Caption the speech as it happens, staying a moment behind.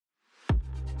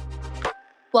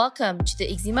Welcome to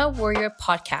the Eczema Warrior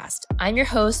podcast. I'm your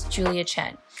host, Julia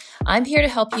Chen. I'm here to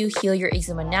help you heal your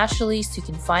eczema naturally so you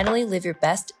can finally live your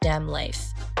best damn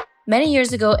life. Many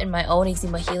years ago in my own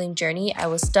eczema healing journey, I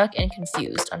was stuck and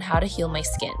confused on how to heal my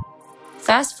skin.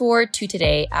 Fast forward to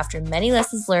today, after many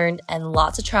lessons learned and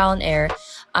lots of trial and error,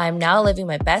 I'm now living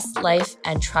my best life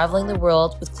and traveling the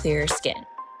world with clearer skin.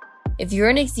 If you're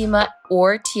an eczema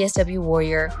or TSW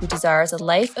warrior who desires a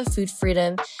life of food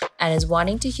freedom and is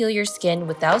wanting to heal your skin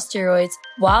without steroids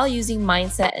while using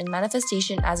mindset and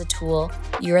manifestation as a tool,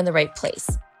 you're in the right place.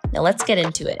 Now let's get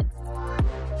into it.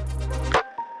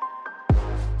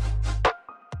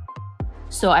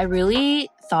 So I really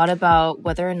thought about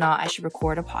whether or not I should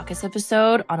record a podcast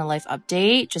episode on a life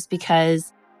update, just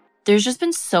because there's just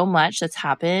been so much that's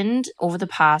happened over the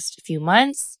past few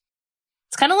months.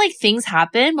 It's kind of like things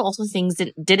happen, but also things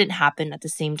that didn't happen at the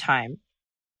same time.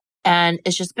 And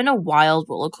it's just been a wild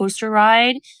roller coaster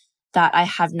ride that I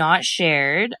have not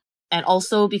shared. And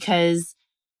also because,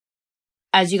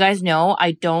 as you guys know,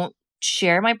 I don't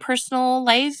share my personal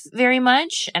life very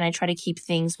much. And I try to keep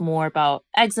things more about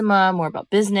eczema, more about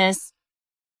business.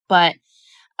 But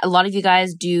a lot of you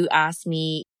guys do ask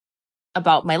me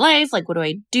about my life, like what do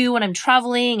I do when I'm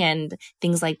traveling and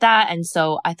things like that. And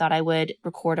so I thought I would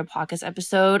record a podcast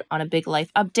episode on a big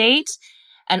life update.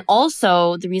 And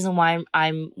also the reason why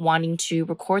I'm wanting to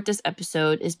record this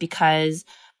episode is because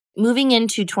moving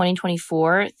into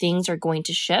 2024, things are going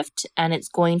to shift and it's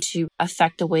going to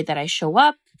affect the way that I show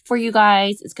up for you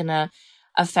guys. It's going to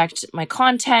affect my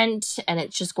content and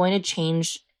it's just going to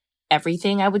change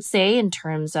everything, I would say, in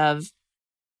terms of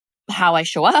how I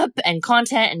show up and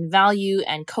content and value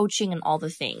and coaching and all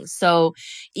the things. So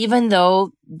even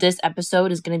though this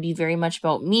episode is going to be very much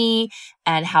about me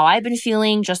and how I've been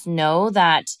feeling, just know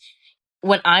that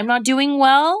when I'm not doing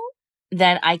well,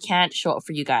 then I can't show up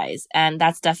for you guys. And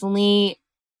that's definitely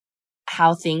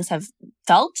how things have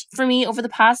felt for me over the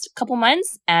past couple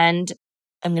months. And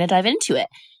I'm going to dive into it.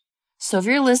 So if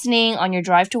you're listening on your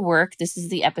drive to work, this is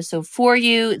the episode for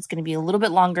you. It's going to be a little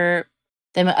bit longer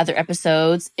than my other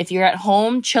episodes. If you're at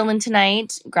home chilling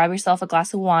tonight, grab yourself a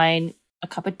glass of wine, a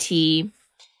cup of tea.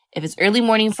 If it's early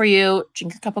morning for you,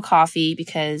 drink a cup of coffee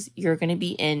because you're going to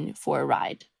be in for a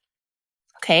ride.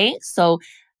 Okay, so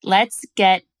let's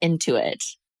get into it.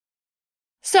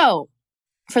 So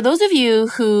for those of you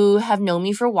who have known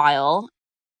me for a while,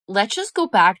 let's just go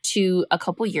back to a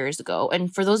couple years ago.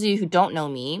 And for those of you who don't know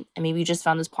me, and maybe you just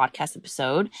found this podcast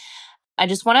episode, I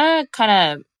just want to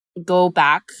kind of go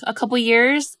back a couple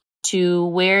years to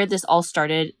where this all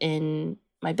started in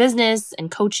my business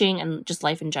and coaching and just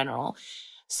life in general.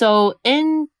 So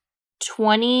in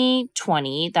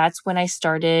 2020, that's when I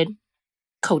started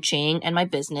coaching and my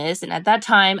business. And at that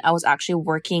time, I was actually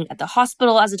working at the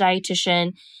hospital as a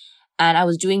dietitian, and I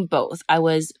was doing both. I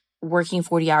was working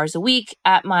 40 hours a week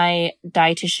at my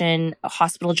dietitian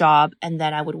hospital job, and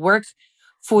then I would work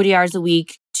 40 hours a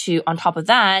week on top of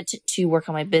that to work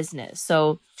on my business.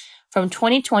 So from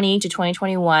 2020 to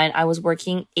 2021, I was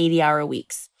working 80-hour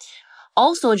weeks.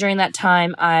 Also during that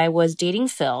time, I was dating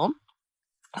Phil,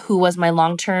 who was my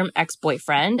long-term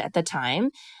ex-boyfriend at the time.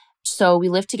 So we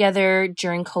lived together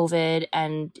during COVID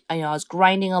and I was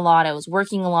grinding a lot. I was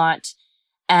working a lot.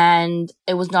 And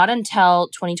it was not until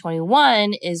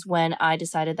 2021 is when I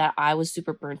decided that I was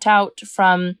super burnt out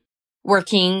from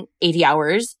working 80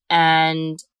 hours.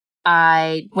 And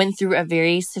I went through a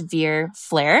very severe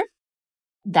flare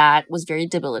that was very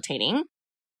debilitating.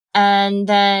 And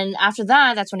then after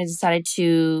that, that's when I decided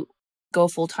to go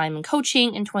full-time in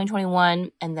coaching in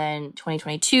 2021. And then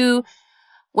 2022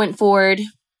 went forward.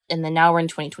 And then now we're in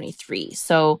 2023.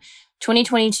 So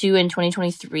 2022 and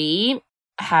 2023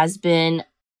 has been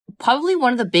probably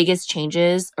one of the biggest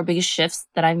changes or biggest shifts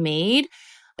that I've made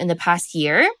in the past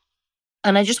year.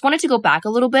 And I just wanted to go back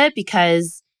a little bit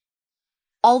because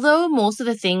although most of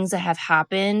the things that have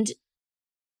happened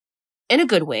in a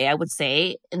good way, I would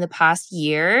say, in the past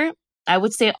year, I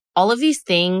would say all of these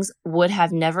things would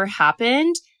have never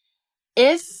happened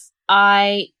if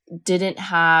I didn't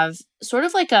have sort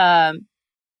of like a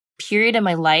period in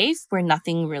my life where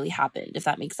nothing really happened, if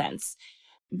that makes sense,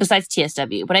 besides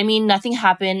TSW. But I mean, nothing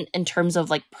happened in terms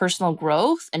of like personal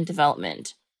growth and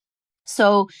development.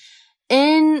 So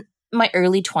in my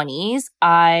early 20s,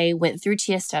 I went through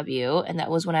TSW, and that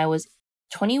was when I was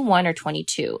 21 or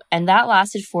 22. And that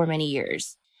lasted for many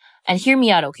years. And hear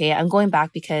me out, okay? I'm going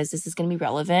back because this is going to be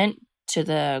relevant to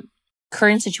the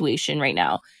current situation right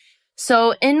now.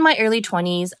 So in my early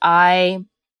 20s, I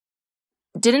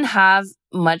didn't have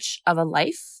much of a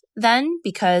life then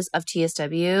because of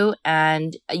TSW.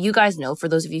 And you guys know, for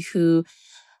those of you who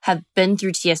have been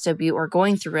through TSW or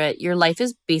going through it, your life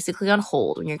is basically on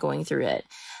hold when you're going through it.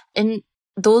 And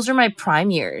those are my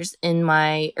prime years in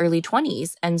my early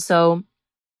 20s. And so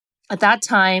at that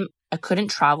time, I couldn't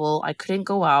travel. I couldn't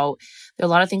go out. There are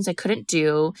a lot of things I couldn't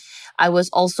do. I was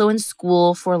also in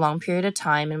school for a long period of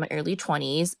time in my early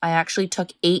 20s. I actually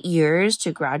took 8 years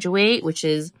to graduate, which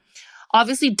is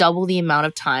obviously double the amount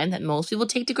of time that most people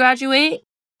take to graduate,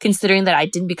 considering that I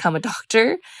didn't become a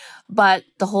doctor. But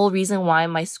the whole reason why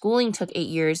my schooling took 8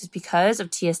 years is because of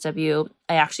TSW.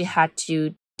 I actually had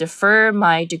to defer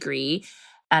my degree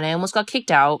and I almost got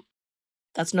kicked out.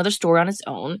 That's another story on its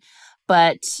own.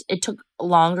 But it took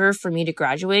longer for me to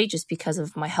graduate just because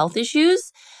of my health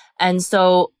issues. And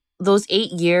so those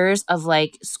 8 years of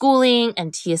like schooling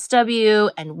and TSW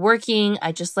and working,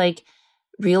 I just like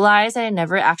realized that I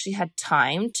never actually had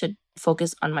time to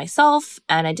focus on myself,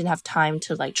 and I didn't have time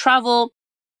to like travel.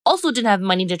 Also didn't have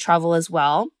money to travel as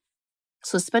well.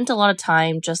 So spent a lot of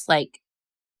time just like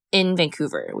in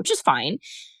Vancouver, which is fine.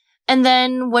 And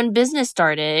then when business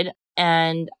started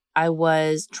and I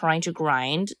was trying to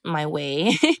grind my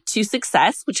way to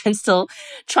success, which I'm still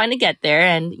trying to get there.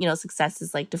 And, you know, success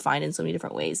is like defined in so many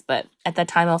different ways. But at that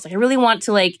time, I was like, I really want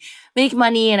to like make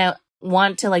money and I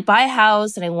want to like buy a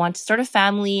house and I want to start a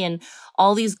family and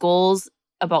all these goals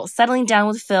about settling down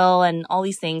with Phil and all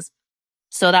these things.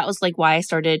 So that was like why I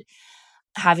started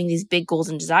having these big goals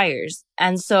and desires.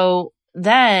 And so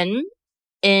then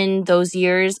in those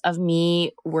years of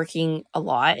me working a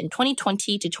lot in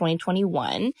 2020 to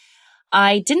 2021,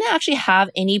 I didn't actually have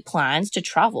any plans to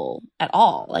travel at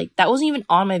all. Like that wasn't even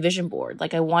on my vision board.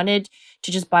 Like I wanted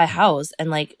to just buy a house and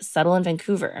like settle in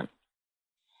Vancouver.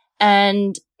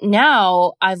 And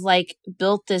now I've like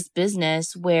built this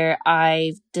business where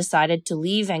I've decided to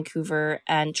leave Vancouver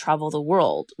and travel the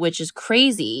world, which is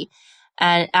crazy.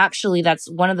 And actually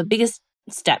that's one of the biggest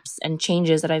steps and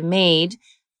changes that I've made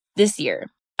this year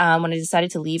when I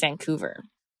decided to leave Vancouver.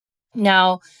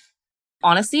 Now,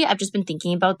 honestly, I've just been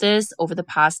thinking about this over the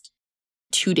past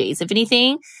 2 days. If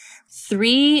anything,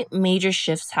 3 major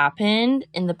shifts happened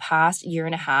in the past year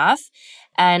and a half.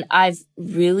 And I've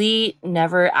really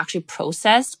never actually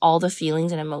processed all the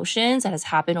feelings and emotions that has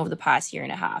happened over the past year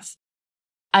and a half.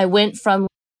 I went from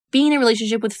being in a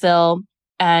relationship with Phil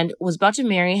and was about to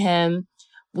marry him.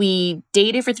 We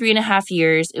dated for 3.5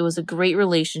 years. It was a great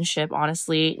relationship,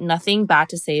 honestly. Nothing bad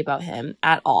to say about him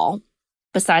at all,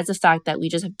 besides the fact that we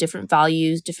just have different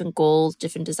values, different goals,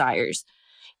 different desires.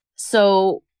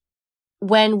 So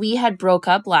when we had broke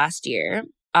up last year,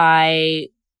 I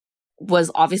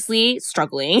was obviously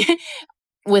struggling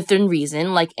within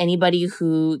reason. Like anybody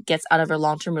who gets out of a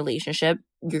long-term relationship,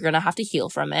 you're going to have to heal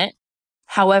from it.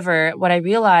 However, what I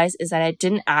realized is that I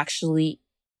didn't actually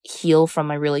heal from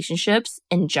my relationships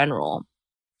in general.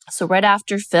 So right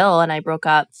after Phil and I broke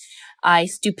up, I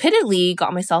stupidly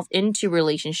got myself into a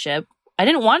relationship. I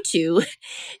didn't want to.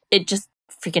 It just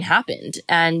freaking happened.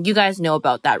 And you guys know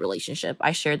about that relationship.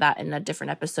 I shared that in a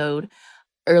different episode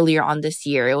earlier on this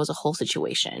year. It was a whole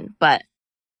situation. But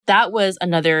that was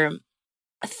another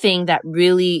thing that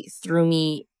really threw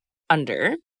me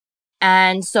under.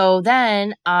 And so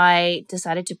then I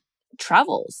decided to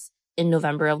travel in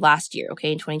November of last year,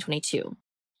 in 2022,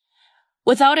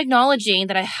 without acknowledging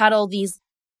that I had all these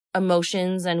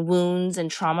emotions and wounds and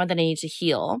trauma that I needed to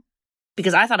heal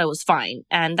because I thought I was fine.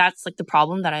 And that's like the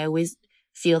problem that I always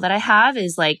feel that I have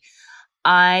is like,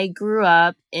 I grew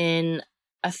up in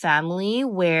a family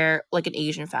where, like an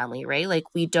Asian family, right? Like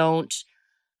we don't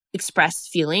express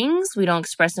feelings, we don't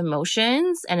express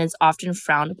emotions, and it's often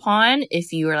frowned upon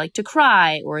if you were like to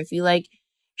cry or if you like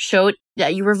showed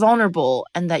that you were vulnerable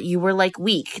and that you were like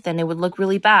weak, then it would look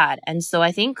really bad. And so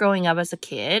I think growing up as a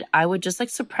kid, I would just like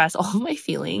suppress all of my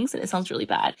feelings, and it sounds really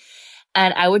bad.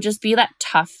 And I would just be that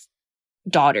tough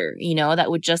daughter,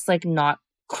 that would just like not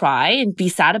cry and be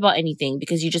sad about anything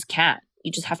because you just can't.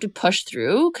 You just have to push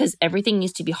through because everything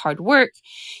needs to be hard work.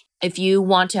 If you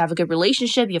want to have a good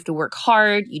relationship, you have to work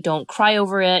hard. You don't cry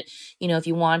over it. If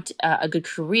you want a good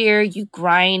career, you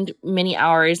grind many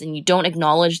hours and you don't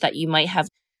acknowledge that you might have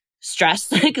stress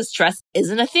because stress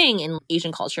isn't a thing in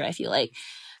Asian culture, I feel like.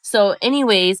 So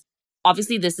anyways,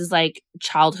 obviously this is like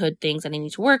childhood things that I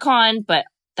need to work on, but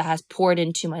that has poured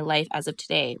into my life as of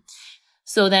today.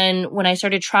 So then when I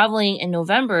started traveling in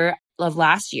November of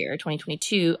last year,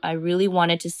 2022, I really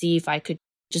wanted to see if I could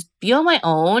just be on my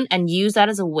own and use that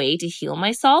as a way to heal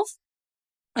myself.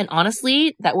 And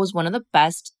honestly, that was one of the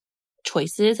best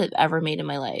choices I've ever made in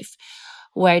my life,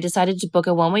 where I decided to book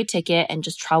a one-way ticket and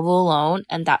just travel alone.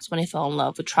 And that's when I fell in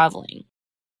love with traveling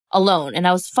alone. And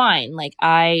I was fine. Like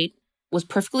I was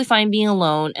perfectly fine being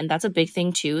alone. And that's a big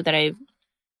thing too that I've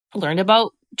learned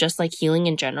about just like healing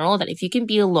in general, that if you can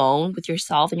be alone with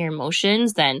yourself and your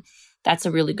emotions, then that's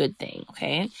a really good thing.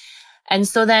 Okay. And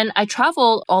so then I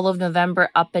traveled all of November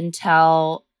up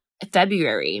until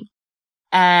February.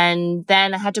 And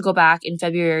then I had to go back in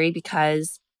February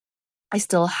because I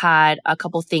still had a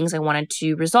couple things I wanted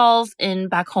to resolve in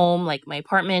back home, like my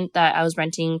apartment that I was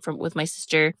renting with my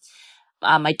sister,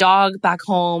 my dog back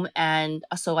home. And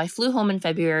so I flew home in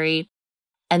February,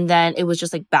 and then it was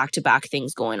just like back-to-back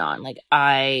things going on. Like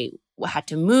I had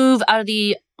to move out of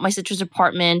my sister's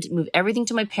apartment, move everything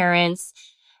to my parents,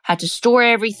 had to store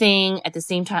everything. At the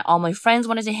same time, all my friends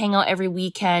wanted to hang out every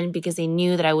weekend because they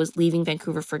knew that I was leaving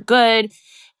Vancouver for good.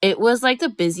 It was like the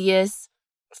busiest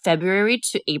February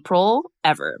to April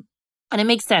ever. And it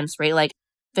makes sense, right? Like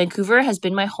Vancouver has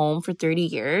been my home for 30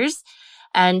 years.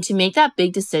 And to make that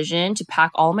big decision to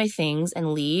pack all my things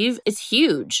and leave is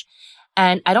huge.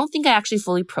 And I don't think I actually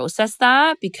fully processed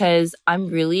that because I'm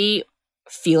really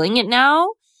feeling it now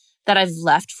that I've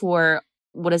left for,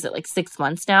 like 6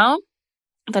 months now,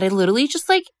 that I literally just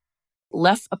like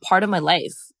left a part of my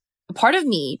life, a part of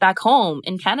me back home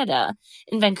in Canada,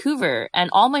 in Vancouver. And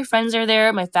all my friends are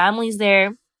there, my family's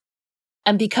there.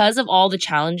 And because of all the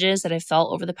challenges that I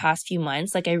felt over the past few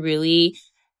months, like I really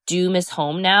do miss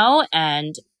home now.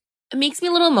 And it makes me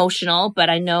a little emotional, but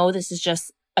I know this is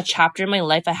just a chapter in my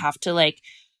life I have to like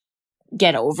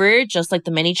get over, just like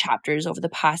the many chapters over the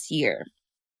past year.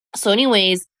 So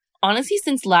anyways, honestly,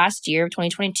 since last year of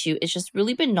 2022, it's just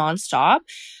really been nonstop.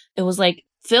 It was like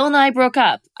Phil and I broke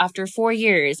up after 4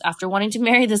 years, after wanting to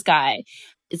marry this guy.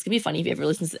 It's going to be funny if you ever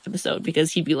listen to this episode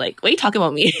because he'd be like, what are you talking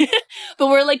about me? But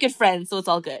we're like good friends, so it's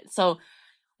all good. So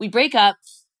we break up,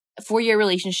 a 4-year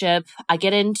relationship. I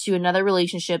get into another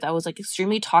relationship that was like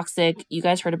extremely toxic. You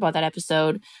guys heard about that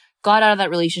episode. Got out of that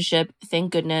relationship,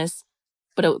 thank goodness.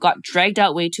 But it got dragged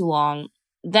out way too long.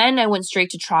 Then I went straight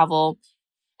to travel.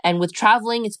 And with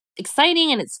traveling, it's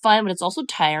exciting and it's fun, but it's also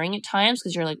tiring at times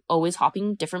because you're like always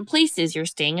hopping different places. You're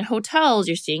staying in hotels,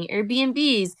 you're staying in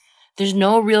Airbnbs. There's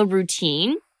no real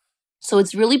routine. So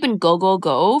it's really been go, go,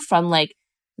 go from like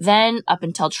then up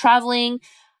until traveling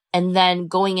and then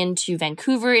going into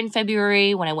Vancouver in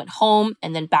February when I went home,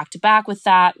 and then back to back with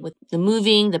that, with the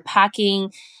moving, the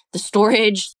packing, the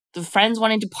storage, the friends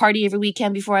wanting to party every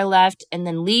weekend before I left, and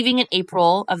then leaving in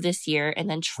April of this year and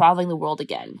then traveling the world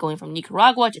again, going from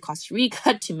Nicaragua to Costa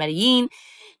Rica to Medellin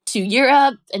to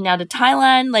Europe and now to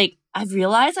Thailand. Like I've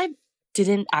realized I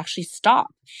didn't actually stop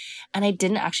and I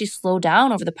didn't actually slow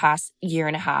down over the past year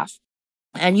and a half.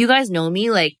 And you guys know me,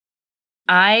 like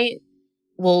I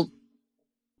will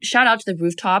shout out to the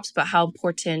rooftops about how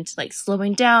important like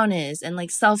slowing down is and like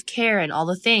self-care and all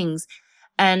the things.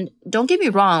 And don't get me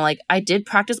wrong, like I did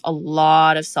practice a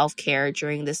lot of self-care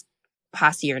during this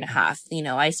past year and a half. You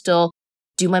know, I still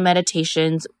do my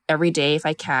meditations every day if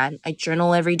I can. I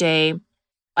journal every day.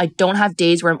 I don't have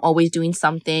days where I'm always doing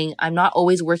something. I'm not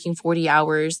always working 40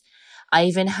 hours. I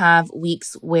even have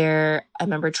weeks where I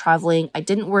remember traveling, I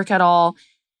didn't work at all.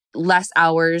 Less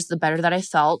hours, the better that I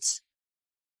felt.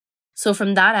 So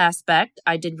from that aspect,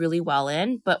 I did really well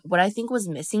in. But what I think was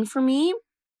missing for me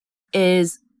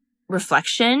is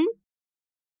reflection,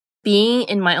 being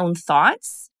in my own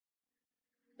thoughts,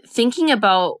 thinking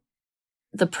about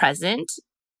the present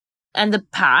and the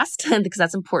past, because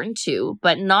that's important too,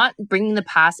 but not bringing the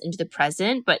past into the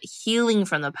present, but healing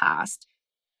from the past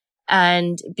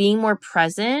and being more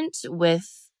present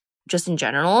with just in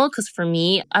general. Because for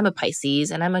me, I'm a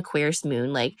Pisces and I'm Aquarius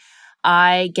moon. Like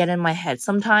I get in my head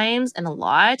sometimes and a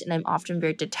lot, and I'm often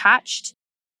very detached.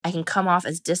 I can come off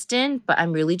as distant, but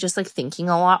I'm really just like thinking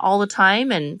a lot all the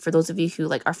time. And for those of you who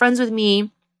like are friends with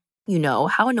me, you know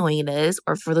how annoying it is.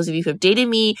 Or for those of you who have dated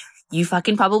me, you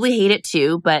fucking probably hate it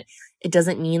too, but it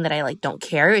doesn't mean that I like don't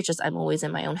care. It's just I'm always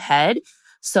in my own head.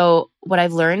 So what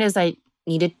I've learned is I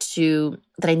need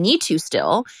to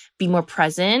still be more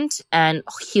present and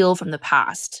heal from the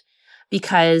past.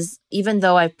 Because even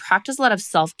though I've practiced a lot of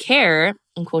self-care,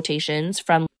 in quotations,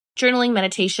 from journaling,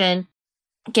 meditation,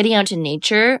 getting out to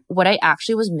nature, what I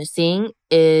actually was missing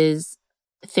is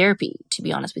therapy, to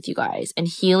be honest with you guys, and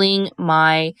healing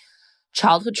my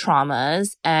childhood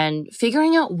traumas and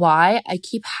figuring out why I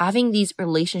keep having these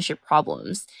relationship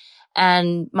problems.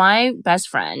 And my best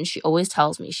friend, she always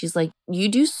tells me, she's like, you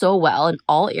do so well in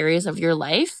all areas of your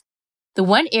life. The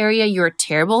one area you're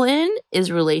terrible in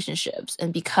is relationships.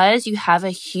 And because you have a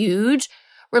huge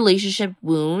relationship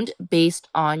wound based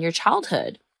on your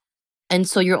childhood. And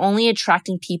so you're only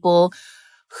attracting people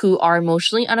who are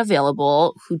emotionally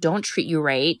unavailable, who don't treat you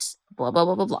right, blah, blah,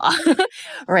 blah, blah, blah.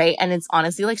 Right? And it's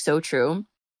honestly like so true.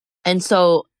 And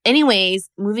so anyways,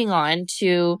 moving on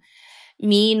to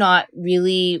me not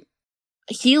really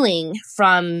healing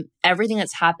from everything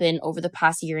that's happened over the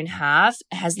past year and a half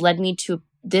has led me to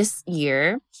this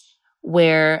year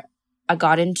where I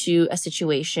got into a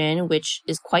situation which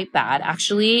is quite bad,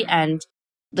 actually. And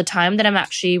the time that I'm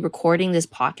actually recording this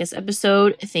podcast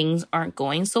episode, things aren't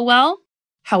going so well.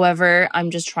 However, I'm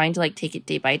just trying to take it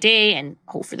day by day and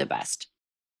hope for the best.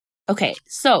 Okay,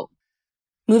 so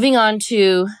moving on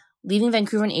to leaving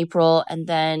Vancouver in April and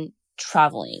then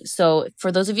traveling. So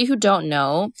for those of you who don't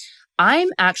know, I'm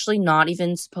actually not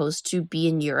even supposed to be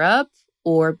in Europe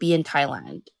or be in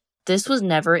Thailand. This was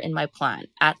never in my plan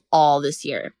at all this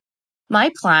year.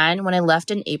 My plan when I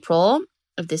left in April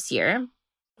of this year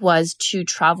was to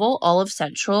travel all of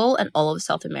Central and all of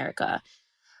South America.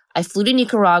 I flew to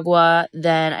Nicaragua,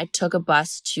 then I took a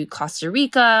bus to Costa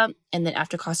Rica, and then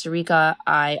after Costa Rica,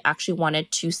 I actually wanted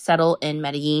to settle in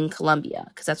Medellin, Colombia,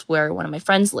 because that's where one of my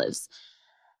friends lives.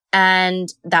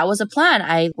 And that was a plan.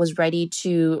 I was ready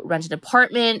to rent an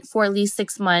apartment for at least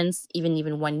 6 months,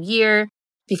 even 1 year.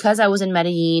 Because I was in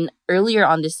Medellin earlier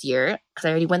on this year, because I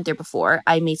already went there before,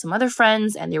 I made some other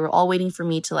friends and they were all waiting for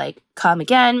me to come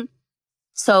again.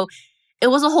 So it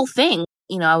was a whole thing.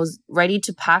 I was ready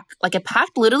to pack. I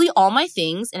packed literally all my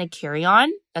things in a carry-on.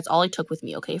 That's all I took with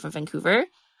me, okay, from Vancouver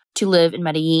to live in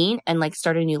Medellin and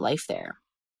start a new life there.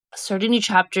 Start a new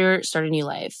chapter, start a new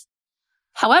life.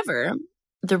 However,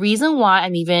 the reason why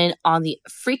I'm even on the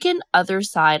freaking other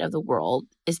side of the world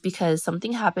is because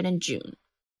something happened in June.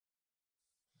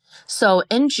 So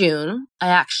in June, I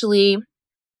actually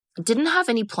didn't have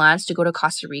any plans to go to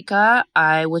Costa Rica.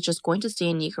 I was just going to stay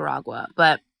in Nicaragua.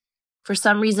 But for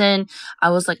some reason, I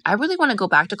was I really want to go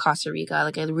back to Costa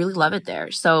Rica. I really love it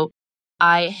there. So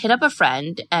I hit up a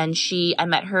friend and I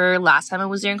met her last time I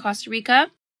was there in Costa Rica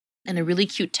in a really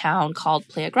cute town called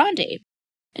Playa Grande.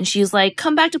 And she's like,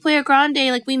 come back to Playa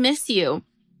Grande. We miss you.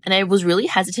 And I was really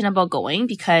hesitant about going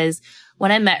because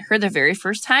when I met her the very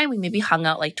first time, we maybe hung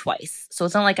out twice. So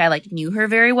it's not like I knew her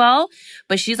very well,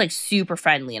 but she's super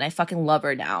friendly and I fucking love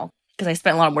her now because I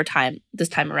spent a lot more time this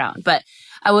time around. But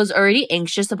I was already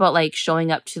anxious about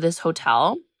showing up to this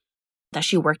hotel that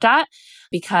she worked at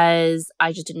because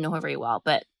I just didn't know her very well.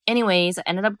 But anyways, I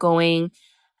ended up going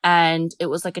and it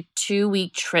was a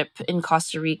 2-week trip in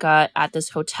Costa Rica at this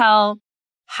hotel.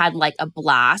 Had a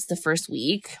blast the first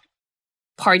week.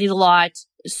 Partied a lot,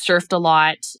 surfed a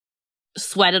lot,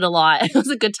 sweated a lot. It was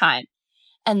a good time.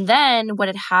 And then what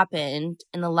had happened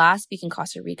in the last week in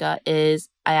Costa Rica is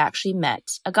I actually met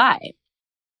a guy.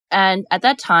 And at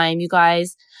that time, you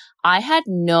guys, I had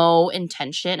no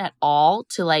intention at all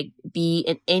to be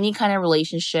in any kind of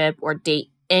relationship or date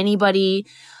anybody.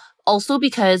 Also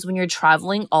because when you're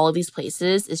traveling all of these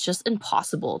places, it's just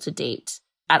impossible to date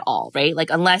at all, right?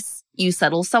 Unless you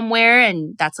settle somewhere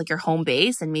and that's your home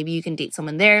base and maybe you can date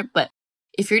someone there. But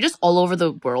if you're just all over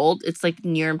the world, it's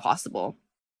near impossible.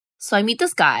 So I meet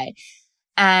this guy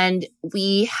and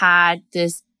we had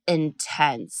this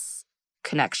intense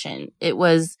connection. It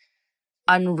was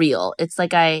unreal. It's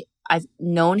I've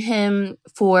known him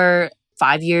for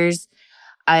 5 years.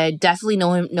 I definitely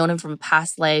known him from a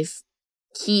past life.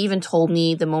 He even told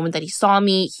me the moment that he saw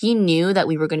me, he knew that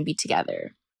we were going to be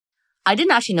together. I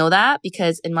didn't actually know that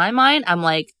because in my mind, I'm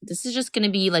this is just going to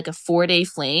be a 4-day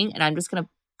fling and I'm just going to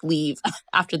leave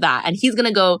after that. And he's going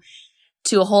to go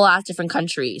to a whole ass different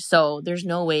country. So there's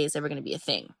no way it's ever going to be a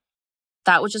thing.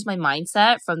 That was just my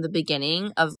mindset from the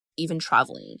beginning of even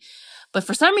traveling. But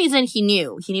for some reason, he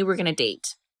knew we were going to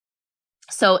date.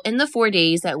 So in the 4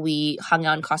 days that we hung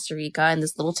out in Costa Rica in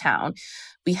this little town,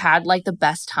 we had the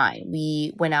best time.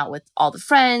 We went out with all the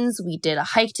friends. We did a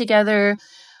hike together.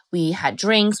 We had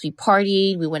drinks, we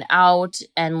partied, we went out,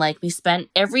 and we spent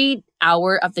every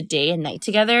hour of the day and night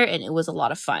together, and it was a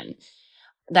lot of fun.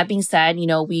 That being said,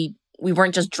 we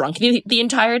weren't just drunk the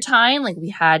entire time. We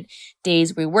had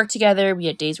days where we worked together, we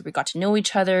had days where we got to know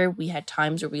each other, we had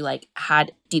times where we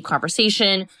had deep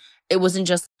conversation. It wasn't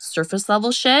just surface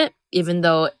level shit, even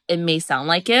though it may sound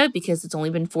like it because it's only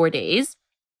been 4 days,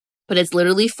 but it's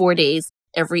literally 4 days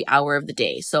every hour of the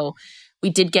day. So we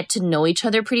did get to know each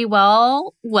other pretty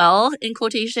well, in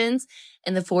quotations,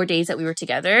 in the 4 days that we were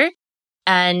together.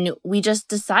 And we just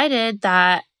decided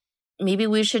that maybe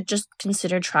we should just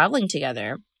consider traveling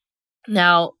together.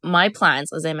 Now, my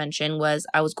plans, as I mentioned, was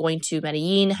I was going to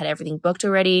Medellin, had everything booked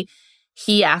already.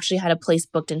 He actually had a place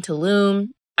booked in Tulum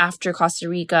after Costa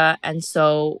Rica. And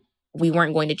so we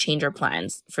weren't going to change our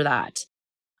plans for that.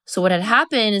 So what had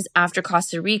happened is after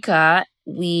Costa Rica,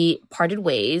 we parted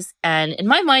ways. And in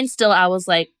my mind still, I was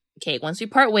okay, once we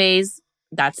part ways,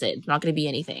 that's it. It's not going to be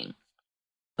anything.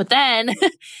 But then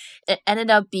it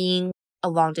ended up being a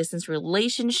long distance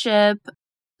relationship.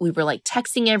 We were like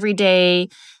texting every day.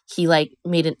 He like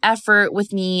made an effort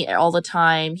with me all the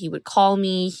time. He would call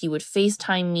me, he would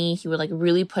FaceTime me, he would like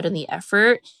really put in the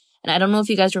effort. And I don't know if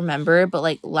you guys remember, but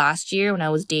like last year when I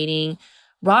was dating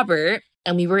Robert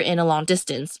and we were in a long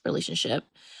distance relationship,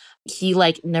 he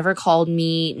like never called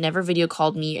me, never video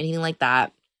called me, anything like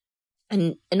that.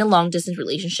 And in a long distance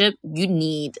relationship, you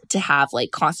need to have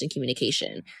like constant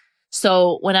communication.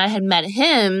 So when I had met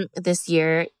him this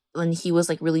year, when he was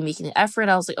like really making an effort,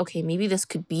 I was like, okay, maybe this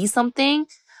could be something,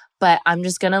 but I'm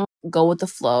just gonna go with the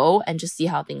flow and just see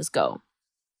how things go.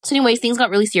 So anyways, things got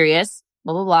really serious,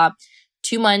 blah, blah, blah.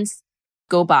 2 months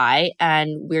go by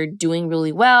and we're doing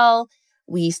really well.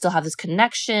 We still have this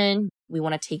connection. We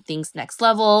want to take things next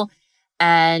level.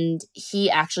 And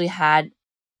he actually had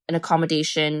an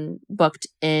accommodation booked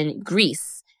in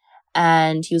Greece.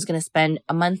 And he was going to spend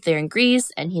a month there in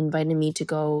Greece. And he invited me to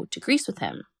go to Greece with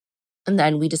him. And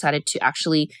then we decided to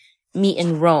actually meet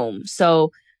in Rome.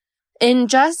 So in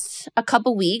just a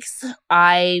couple weeks,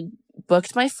 I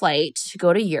booked my flight to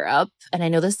go to Europe. And I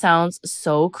know this sounds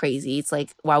so crazy. It's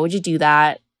like, why would you do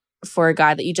that for a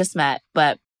guy that you just met?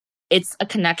 But it's a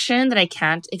connection that I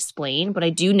can't explain, but I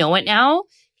do know it now,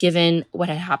 given what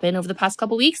had happened over the past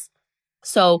couple weeks.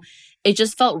 So it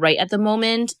just felt right at the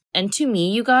moment. And to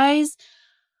me, you guys,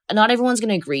 not everyone's going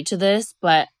to agree to this,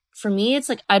 but for me, it's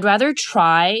like I'd rather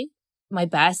try my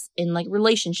best in like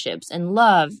relationships and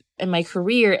love and my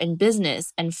career and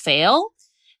business and fail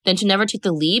than to never take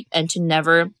the leap and to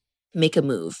never make a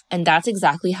move. And that's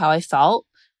exactly how I felt.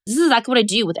 This is exactly what I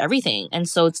do with everything. And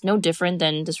so it's no different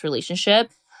than this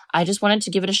relationship. I just wanted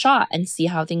to give it a shot and see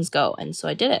how things go. And so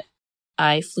I did it.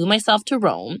 I flew myself to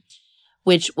Rome,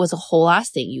 which was a whole ass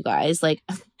thing, you guys. Like,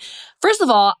 first of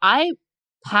all, I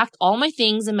packed all my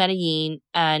things in Medellin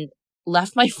and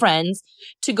left my friends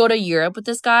to go to Europe with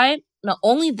this guy. Not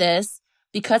only this,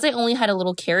 because I only had a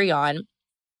little carry-on,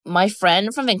 my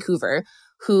friend from Vancouver,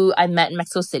 who I met in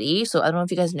Mexico City. So I don't know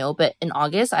if you guys know, but in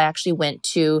August, I actually went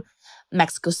to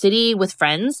Mexico City with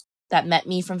friends that met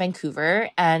me from Vancouver.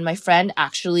 And my friend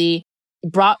actually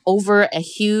brought over a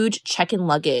huge check-in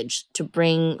luggage to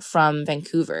bring from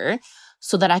Vancouver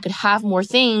so that I could have more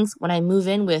things when I move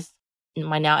in with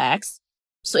my now ex.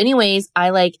 So anyways,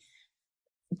 I like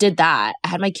did that. I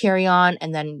had my carry-on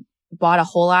and then bought a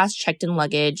whole ass checked-in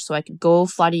luggage so I could go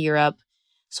fly to Europe.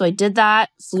 So I did that,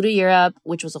 flew to Europe,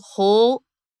 which was a whole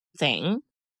thing.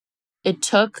 It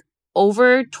took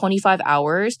over 25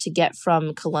 hours to get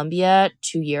from Colombia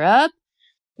to Europe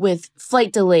with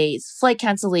flight delays, flight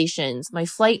cancellations, my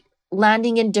flight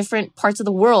landing in different parts of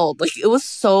the world. Like, it was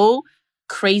so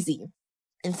crazy.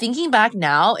 And thinking back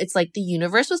now, it's like the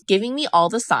universe was giving me all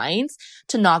the signs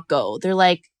to not go. They're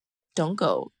like, don't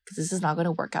go because this is not going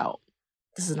to work out.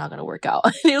 This is not going to work out.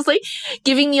 And it was like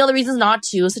giving me all the reasons not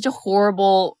to. It was such a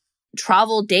horrible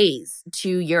travel days to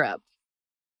Europe.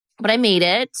 But I made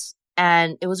it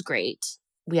and it was great.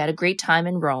 We had a great time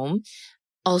in Rome.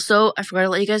 Also, I forgot to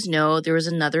let you guys know there was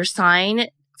another sign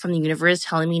from the universe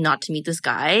telling me not to meet this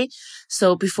guy.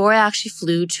 So before I actually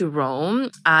flew to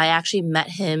Rome, I actually met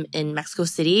him in Mexico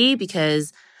City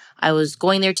because I was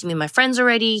going there to meet my friends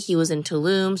already. He was in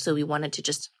Tulum, so we wanted to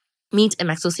just meet in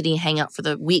Mexico City and hang out for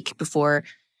the week before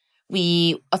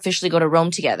we officially go to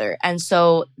Rome together. And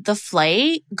so the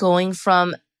flight going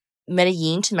from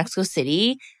Medellin to Mexico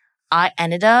City, I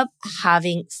ended up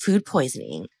having food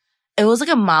poisoning. It was like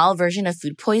a mild version of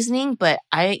food poisoning, but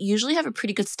I usually have a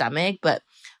pretty good stomach, but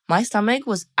my stomach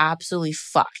was absolutely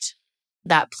fucked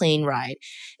that plane ride.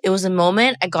 It was a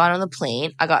moment I got on the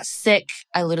plane, I got sick,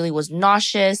 I literally was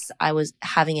nauseous, I was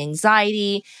having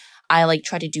anxiety, I like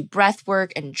tried to do breath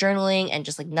work and journaling and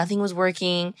just like nothing was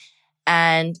working.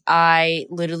 And I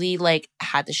literally like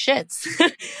had the shits.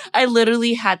 I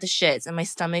literally had the shits and my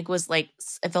stomach was like,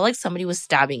 it felt like somebody was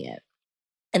stabbing it.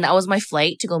 And that was my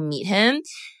flight to go meet him.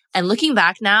 And looking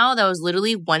back now, that was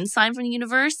literally one sign from the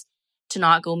universe to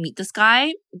not go meet this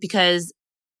guy because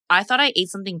I thought I ate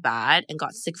something bad and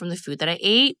got sick from the food that I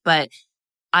ate, but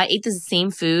I ate the same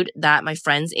food that my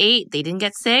friends ate. They didn't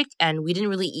get sick and we didn't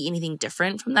really eat anything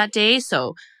different from that day.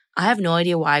 So I have no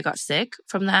idea why I got sick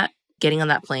from that, getting on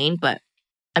that plane, but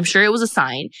I'm sure it was a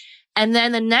sign. And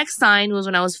then the next sign was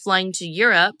when I was flying to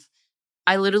Europe.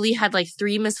 I literally had like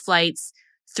 3 missed flights,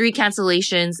 3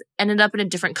 cancellations, ended up in a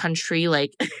different country.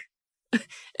 Like,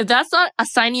 if that's not a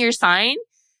sign of your sign,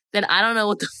 then I don't know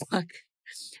what the fuck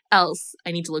else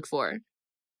I need to look for.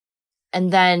 And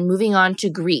then moving on to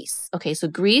Greece. Okay, so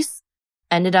Greece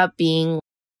ended up being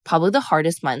probably the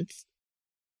hardest month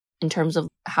in terms of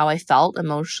how I felt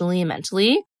emotionally and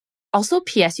mentally. Also,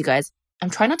 PS, you guys, I'm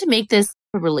trying not to make this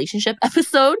a relationship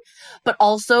episode, but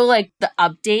also like the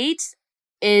update.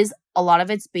 is a lot of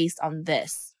it's based on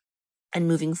this and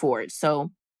moving forward.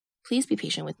 So please be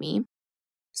patient with me.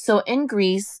 So in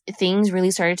Greece, things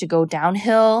really started to go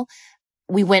downhill.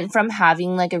 We went from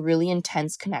having like a really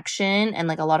intense connection and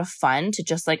like a lot of fun to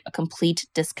just like a complete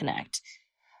disconnect.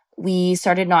 We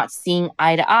started not seeing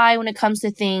eye to eye when it comes to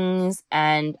things,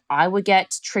 and I would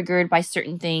get triggered by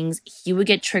certain things. He would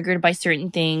get triggered by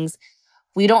certain things.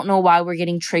 We don't know why we're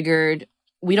getting triggered.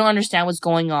 We don't understand what's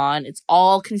going on. It's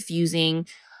all confusing.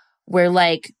 We're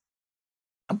like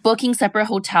booking separate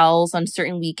hotels on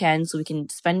certain weekends so we can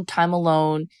spend time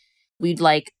alone. We'd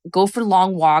like go for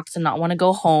long walks and not want to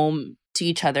go home to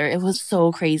each other. It was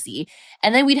so crazy.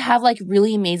 And then we'd have like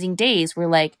really amazing days where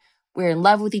like we're in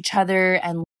love with each other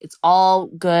and it's all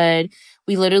good.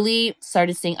 We literally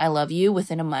started saying I love you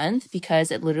within a month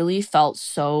because it literally felt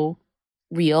so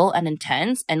real and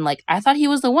intense. And like I thought he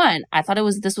was the one. I thought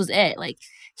this was it. Like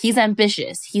he's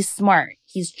ambitious, he's smart,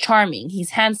 he's charming,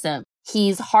 he's handsome,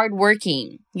 he's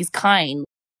hardworking, he's kind.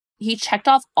 He checked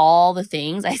off all the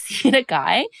things I see in a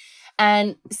guy.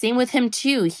 And same with him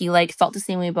too. He like felt the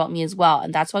same way about me as well.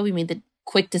 And that's why we made the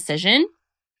quick decision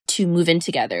to move in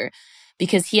together,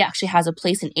 because he actually has a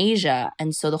place in Asia.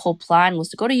 And so the whole plan was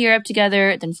to go to Europe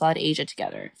together, then fly to Asia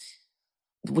together,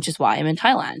 which is why I'm in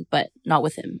Thailand, but not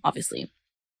with him, obviously.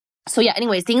 So yeah,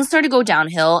 anyways, things started to go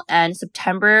downhill, and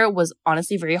September was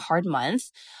honestly a very hard month.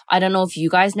 I don't know if you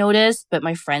guys noticed, but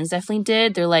my friends definitely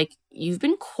did. They're like, you've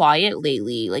been quiet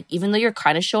lately. Like, even though you're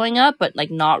kind of showing up, but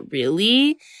like not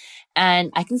really.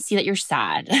 And I can see that you're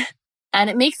sad. And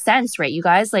it makes sense, right? You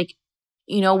guys, like,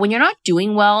 you know, when you're not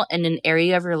doing well in an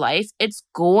area of your life, it's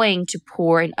going to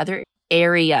pour in other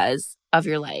areas of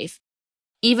your life.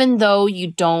 Even though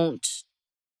you don't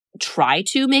try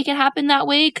to make it happen that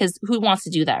way, because who wants to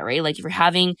do that, right? Like if you're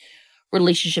having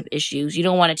relationship issues, you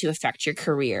don't want it to affect your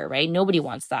career, right? Nobody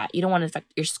wants that. You don't want to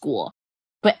affect your school.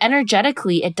 But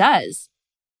energetically, it does,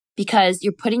 because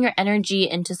you're putting your energy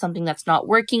into something that's not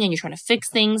working and you're trying to fix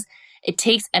things. It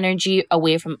takes energy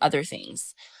away from other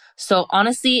things. So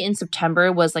honestly, in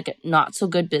September was like a not so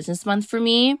good business month for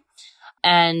me.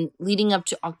 And leading up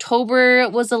to October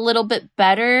was a little bit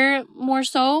better, more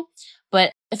so.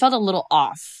 But it felt a little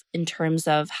off in terms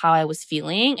of how I was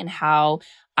feeling and how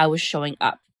I was showing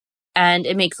up. And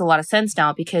it makes a lot of sense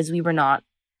now because we were not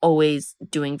always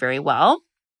doing very well.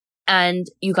 And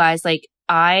you guys, like,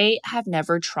 I have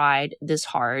never tried this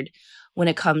hard when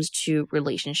it comes to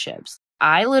relationships.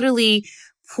 I literally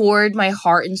poured my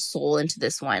heart and soul into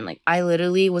this one. Like, I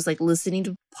literally was like listening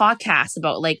to podcasts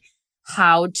about like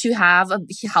how to have a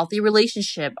healthy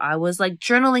relationship. I was like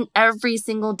journaling every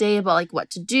single day about like what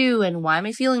to do and why am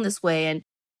I feeling this way, and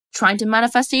trying to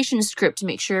manifestation script to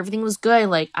make sure everything was good.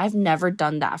 Like, I've never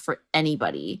done that for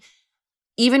anybody.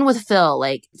 Even with Phil,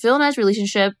 like Phil and I's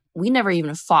relationship, we never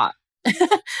even fought.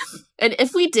 And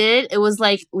if we did, it was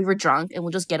like we were drunk and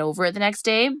we'll just get over it the next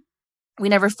day. We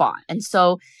never fought. And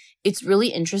so it's really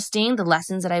interesting, the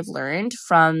lessons that I've learned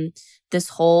from this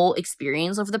whole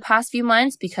experience over the past few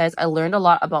months, because I learned a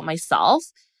lot about myself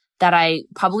that I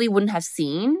probably wouldn't have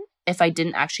seen if I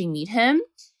didn't actually meet him.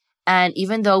 And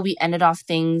even though we ended off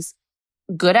things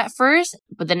good at first,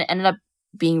 but then it ended up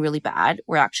being really bad.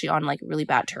 We're actually on like really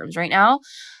bad terms right now.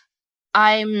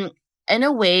 I'm in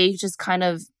a way just kind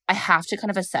of, I have to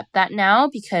kind of accept that now,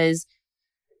 because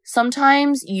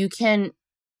sometimes you can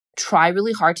try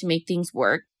really hard to make things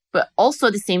work, but also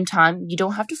at the same time, you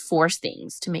don't have to force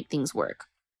things to make things work.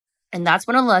 And that's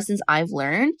one of the lessons I've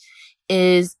learned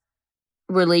is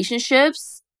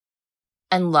relationships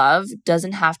and love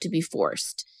doesn't have to be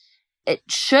forced. It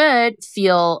should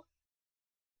feel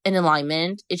in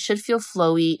alignment. It should feel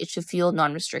flowy. It should feel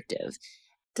non-restrictive.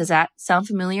 Does that sound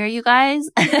familiar, you guys?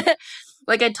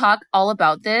 Like, I talk all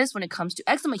about this when it comes to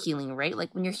eczema healing, right?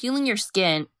 Like, when you're healing your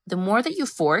skin, the more that you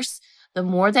force, the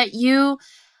more that you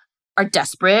are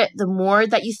desperate, the more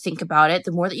that you think about it,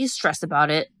 the more that you stress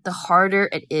about it, the harder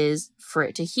it is for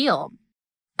it to heal.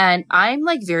 And I'm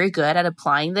like very good at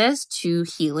applying this to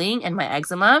healing and my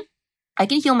eczema. I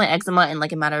can heal my eczema in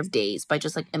like a matter of days by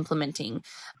just like implementing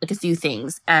like a few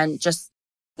things and just,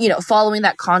 you know, following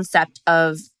that concept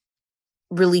of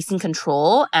releasing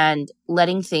control and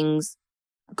letting things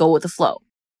go with the flow.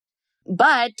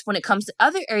 But when it comes to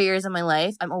other areas of my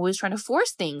life, I'm always trying to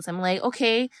force things. I'm like,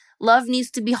 okay, love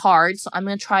needs to be hard, so I'm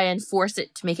going to try and force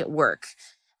it to make it work.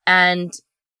 And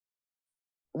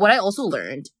what I also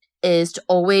learned is to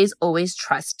always, always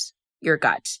trust your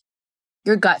gut.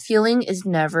 Your gut feeling is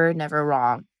never, never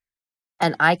wrong.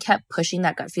 And I kept pushing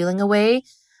that gut feeling away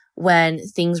when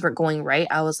things weren't going right.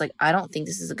 I was like, I don't think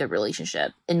this is a good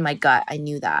relationship. In my gut, I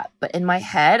knew that. But in my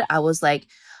head, I was like,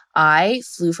 I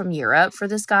flew from Europe for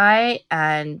this guy,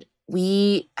 and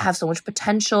we have so much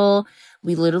potential.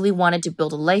 We literally wanted to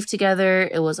build a life together.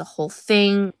 It was a whole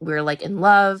thing. We were like in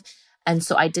love. And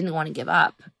so I didn't want to give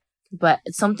up. But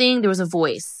it's something, there was a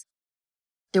voice.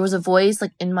 There was a voice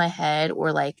like in my head,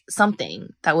 or like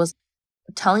something that was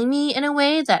telling me in a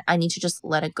way that I need to just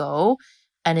let it go,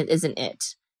 and it isn't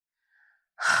it.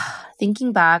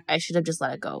 Thinking back, I should have just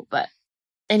let it go. But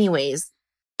anyways,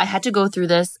 I had to go through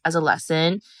this as a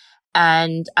lesson,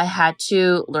 and I had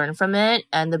to learn from it.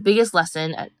 And the biggest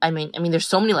lesson, I mean, there's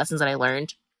so many lessons that I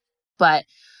learned, but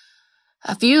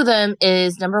a few of them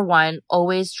is, number one,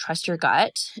 always trust your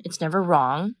gut. It's never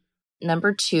wrong.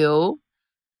 Number two,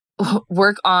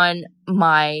 work on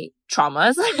my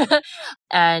traumas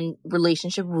and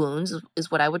relationship wounds is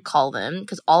what I would call them,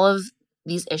 because all of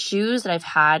these issues that I've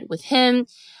had with him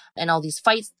and all these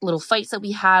fights, little fights that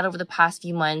we had over the past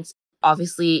few months,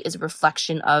 obviously is a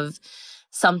reflection of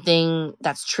something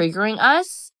that's triggering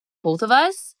us, both of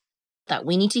us, that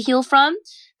we need to heal from,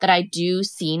 that I do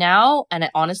see now. And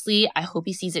honestly, I hope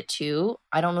he sees it too.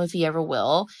 I don't know if he ever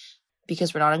will,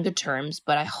 because we're not on good terms,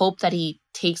 but I hope that he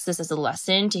takes this as a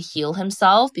lesson to heal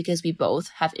himself, because we both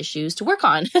have issues to work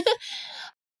on.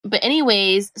 But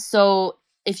anyways, so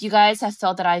if you guys have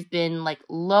felt that I've been like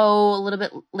low a little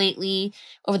bit lately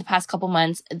over the past couple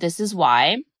months, this is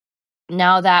why.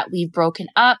 Now that we've broken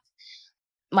up,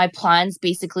 my plans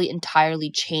basically entirely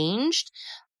changed.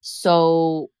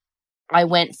 So I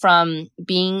went from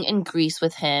being in Greece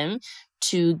with him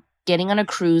to getting on a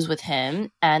cruise with him,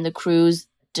 and the cruise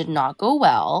did not go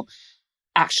well.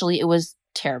 Actually, it was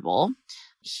terrible.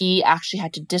 He actually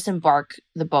had to disembark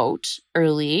the boat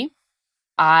early.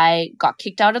 I got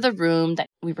kicked out of the room that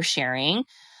we were sharing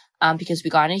because we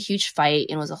got in a huge fight,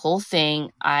 and it was a whole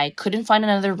thing. I couldn't find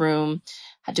another room,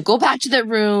 had to go back to that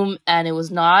room, and it was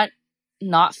not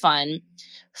fun.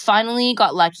 Finally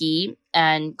got lucky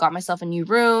and got myself a new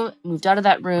room, moved out of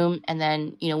that room, and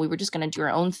then, we were just going to do our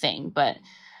own thing. But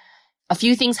a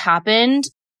few things happened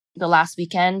the last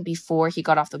weekend before he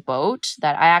got off the boat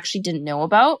that I actually didn't know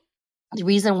about. The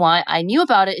reason why I knew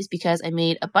about it is because I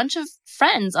made a bunch of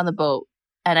friends on the boat,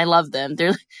 and I love them.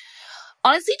 They're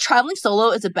honestly, traveling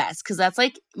solo is the best, because that's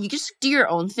like, you just do your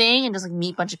own thing and just like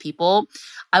meet a bunch of people.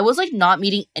 I was like not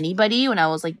meeting anybody when I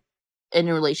was like in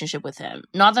a relationship with him.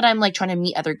 Not that I'm like trying to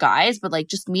meet other guys, but like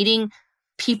just meeting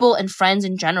people and friends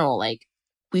in general. Like,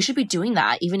 we should be doing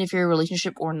that, even if you're in a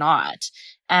relationship or not.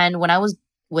 And when I was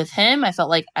with him, I felt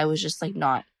like I was just like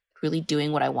not really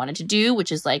doing what I wanted to do,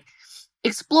 which is like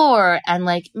explore and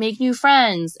like make new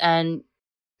friends. And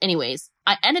anyways,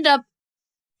 I ended up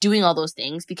doing all those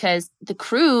things because the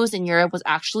cruise in Europe was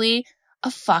actually a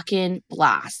fucking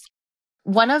blast.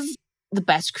 One of the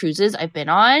best cruises I've been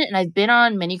on, and I've been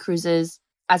on many cruises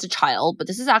as a child, but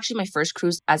this is actually my first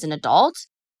cruise as an adult.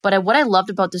 But what I loved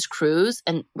about this cruise,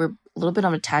 and we're a little bit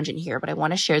on a tangent here, but I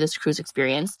want to share this cruise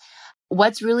experience.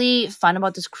 What's really fun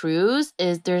about this cruise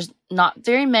is there's not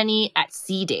very many at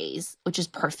sea days, which is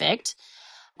perfect.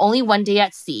 Only one day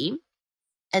at sea.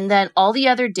 And then all the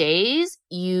other days,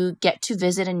 you get to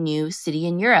visit a new city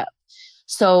in Europe.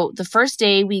 So the first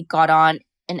day we got on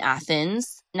in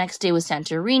Athens. Next day was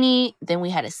Santorini. Then we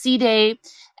had a sea day.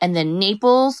 And then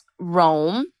Naples,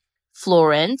 Rome,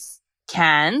 Florence,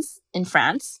 Cannes in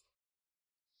France,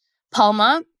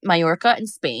 Palma, Mallorca in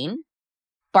Spain,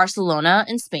 Barcelona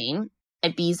in Spain,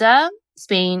 Ibiza,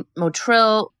 Spain,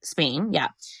 Motril, Spain, yeah.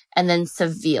 And then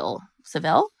Seville.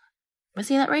 Seville? Am I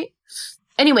saying that right?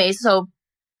 Anyway, so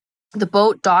the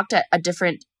boat docked at a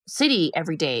different city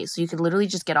every day. So you could literally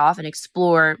just get off and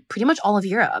explore pretty much all of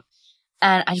Europe.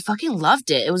 And I fucking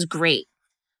loved it. It was great.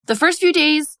 The first few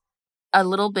days, a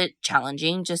little bit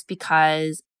challenging just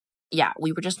because, yeah,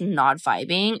 we were just not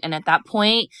vibing. And at that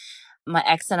point, my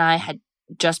ex and I had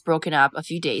just broken up a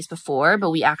few days before,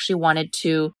 but we actually wanted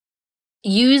to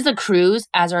use the cruise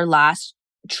as our last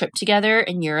trip together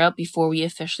in Europe before we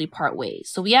officially part ways.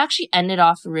 So we actually ended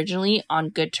off originally on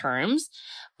good terms,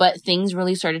 but things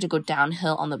really started to go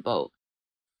downhill on the boat.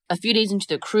 A few days into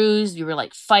the cruise, we were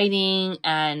like fighting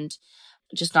and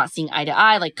just not seeing eye to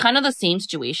eye, like kind of the same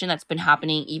situation that's been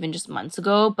happening even just months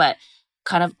ago, but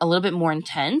kind of a little bit more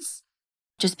intense,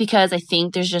 just because I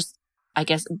think there's just, I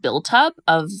guess, built up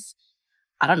of,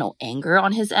 I don't know, anger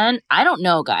on his end. I don't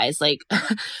know, guys, like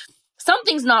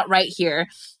something's not right here.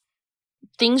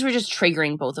 Things were just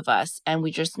triggering both of us, and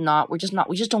we just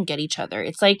don't get each other.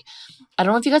 It's like, I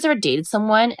don't know if you guys ever dated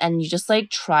someone and you just like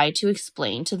try to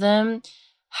explain to them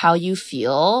how you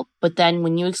feel, but then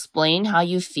when you explain how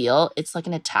you feel, it's like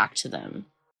an attack to them.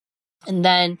 And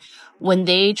then when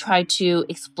they try to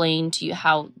explain to you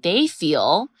how they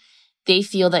feel, they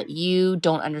feel that you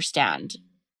don't understand.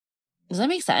 Does that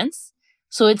make sense?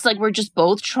 So it's like we're just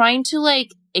both trying to like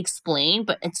explain,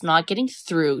 but it's not getting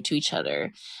through to each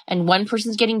other. And one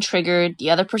person's getting triggered, the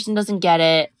other person doesn't get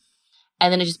it.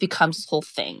 And then it just becomes this whole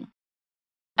thing.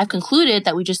 I've concluded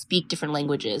that we just speak different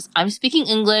languages. I'm speaking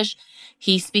English,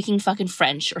 he's speaking fucking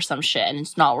French or some shit, and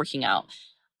it's not working out.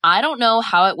 I don't know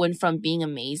how it went from being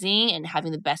amazing and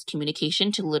having the best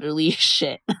communication to literally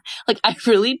shit. Like, I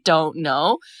really don't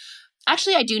know.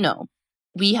 Actually, I do know.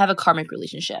 We have a karmic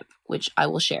relationship, which I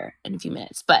will share in a few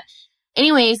minutes. But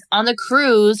anyways, on the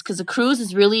cruise, because the cruise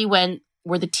is really where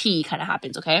the tea kind of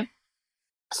happens, okay?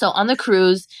 So on the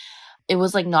cruise, it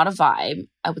was like not a vibe,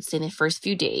 I would say, in the first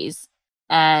few days.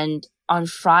 And on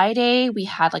Friday, we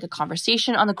had like a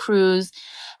conversation on the cruise,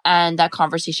 and that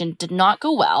conversation did not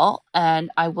go well. And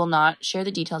I will not share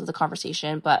the details of the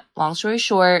conversation, but long story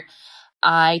short,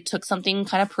 I took something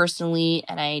kind of personally,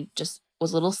 and I just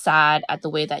was a little sad at the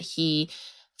way that he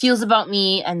feels about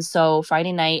me. And so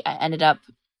Friday night, I ended up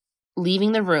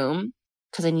leaving the room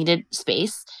because I needed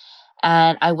space.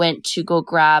 And I went to go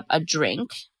grab a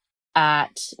drink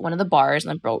at one of the bars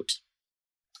on the boat.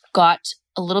 Got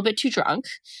a little bit too drunk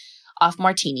off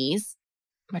martinis,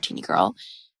 martini girl,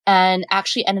 and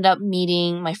actually ended up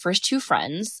meeting my first two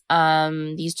friends,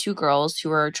 these two girls who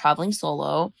were traveling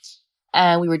solo.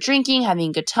 And we were drinking,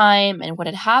 having a good time. And what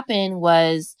had happened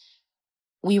was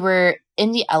we were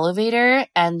in the elevator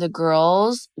and the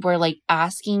girls were like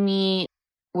asking me,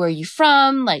 where are you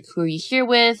from? Like, who are you here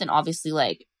with? And obviously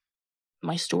like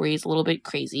my story is a little bit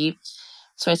crazy.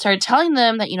 So I started telling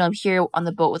them that, I'm here on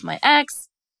the boat with my ex,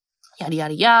 yada,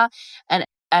 yada, yada. And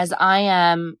as I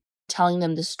am telling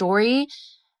them the story,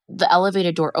 the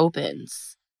elevator door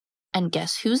opens. And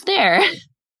guess who's there?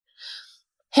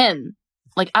 Him.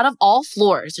 Like, out of all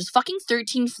floors, there's fucking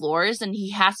 13 floors, and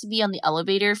he has to be on the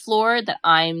elevator floor that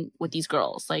I'm with these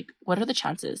girls. Like, what are the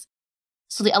chances?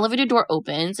 So the elevator door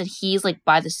opens, and he's, like,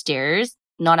 by the stairs,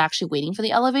 not actually waiting for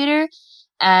the elevator.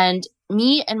 And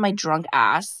me and my drunk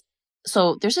ass.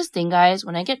 So there's this thing, guys,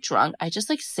 when I get drunk, I just,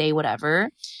 like, say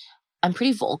whatever. I'm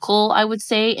pretty vocal, I would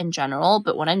say, in general.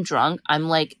 But when I'm drunk, I'm,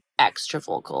 like, extra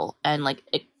vocal. And, like,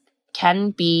 it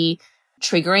can be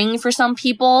triggering for some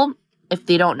people if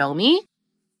they don't know me.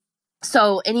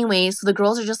 So anyways, so the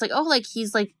girls are just like, oh, like,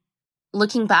 he's, like,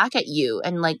 looking back at you.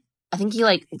 And, like, I think he,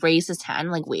 like, raised his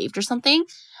hand, like, waved or something.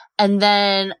 And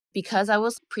then because I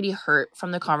was pretty hurt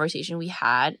from the conversation we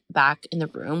had back in the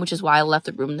room, which is why I left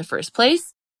the room in the first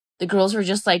place, the girls were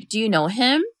just like, do you know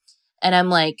him? And I'm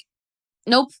like,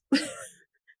 nope.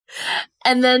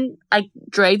 And then I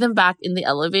dragged them back in the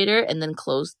elevator and then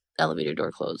closed, the elevator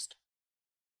door closed.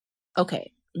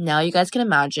 Okay, now you guys can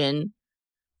imagine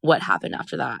what happened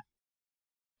after that.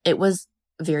 It was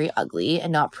very ugly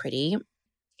and not pretty.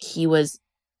 He was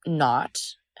not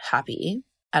happy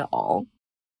at all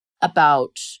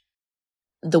about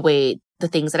the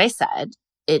things that I said.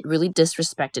 It really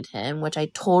disrespected him, which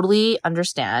I totally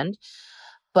understand.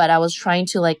 But I was trying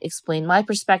to like explain my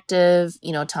perspective,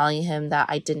 telling him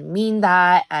that I didn't mean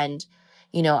that. And,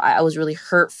 I was really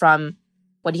hurt from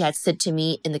what he had said to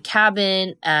me in the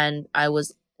cabin, and I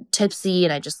was tipsy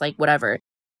and I just like, whatever.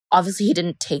 Obviously, he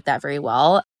didn't take that very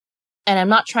well. And I'm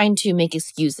not trying to make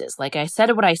excuses. Like, I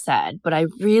said what I said, but I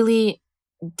really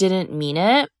didn't mean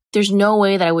it. There's no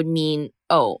way that I would mean,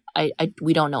 oh,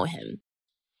 we don't know him.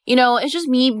 It's just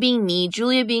me being me,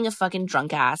 Julia being a fucking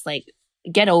drunk ass. Like,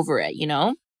 get over it,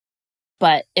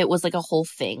 But it was like a whole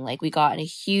thing. Like, we got in a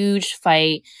huge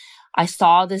fight. I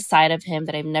saw this side of him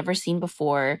that I've never seen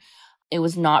before. It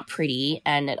was not pretty.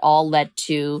 And it all led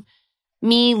to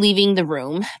me leaving the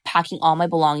room, packing all my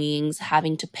belongings,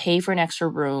 having to pay for an extra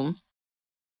room.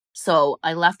 So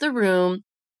I left the room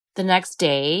the next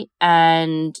day,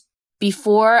 and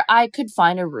before I could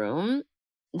find a room,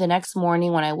 the next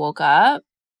morning when I woke up,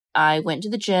 I went to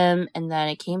the gym, and then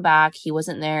I came back. He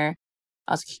wasn't there.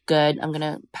 I was like, good. I'm going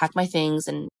to pack my things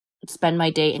and spend my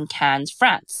day in Cannes,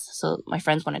 France. So my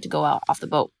friends wanted to go out off the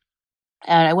boat.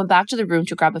 And I went back to the room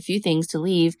to grab a few things to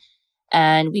leave,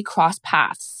 and we crossed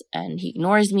paths, and he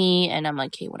ignores me, and I'm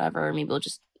like, hey, whatever, maybe we'll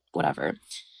just whatever.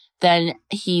 Then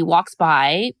he walks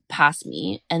by past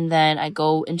me, and then I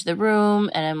go into the room,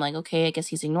 and I'm like, okay, I guess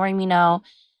he's ignoring me now.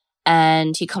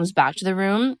 And he comes back to the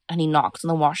room, and he knocks on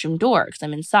the washroom door because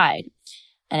I'm inside.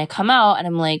 And I come out, and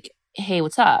I'm like, hey,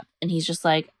 what's up? And he's just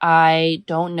like, I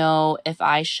don't know if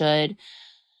I should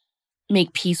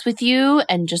make peace with you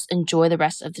and just enjoy the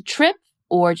rest of the trip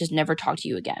or just never talk to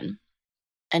you again.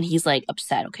 And he's like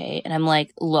upset, okay? And I'm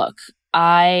like, look,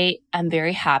 I am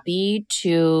very happy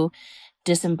to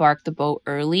disembark the boat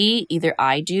early. Either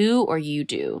I do or you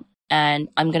do. and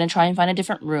I'm going to try and find a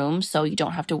different room so you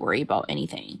don't have to worry about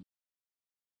anything.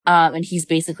 And he's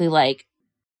basically like,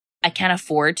 I can't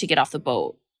afford to get off the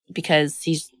boat because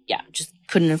just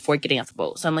couldn't afford getting off the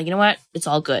boat. So I'm like, you know what? It's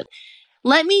all good.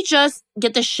 Let me just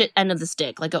get the shit end of the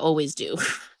stick like I always do.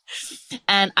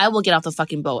 And I will get off the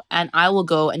fucking boat and I will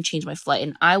go and change my flight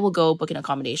and I will go book an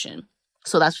accommodation.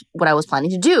 So that's what I was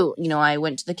planning to do. You know, I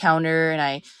went to the counter and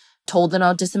I told them I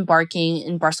was disembarking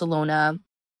in Barcelona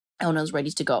and I was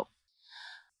ready to go.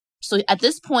 So at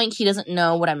this point, he doesn't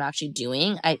know what I'm actually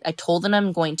doing. I told him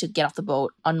I'm going to get off the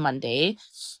boat on Monday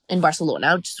in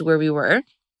Barcelona, which is where we were,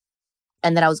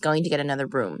 and that I was going to get another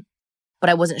room. But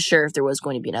I wasn't sure if there was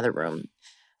going to be another room.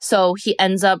 So he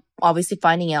ends up obviously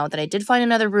finding out that I did find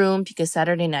another room because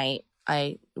Saturday night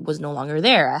I was no longer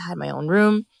there. I had my own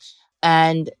room.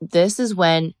 And this is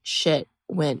when shit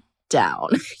went down,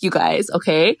 you guys,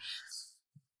 okay?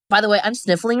 By the way, I'm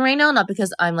sniffling right now, not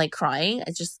because I'm like crying.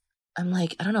 I'm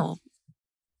like, I don't know.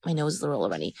 My nose is a little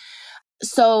runny.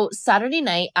 So Saturday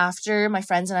night, after my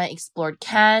friends and I explored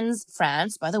Cannes,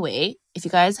 France, by the way, if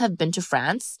you guys have been to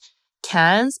France,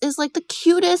 Cannes is like the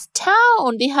cutest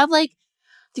town. They have like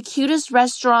the cutest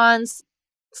restaurants.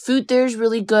 Food there is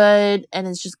really good and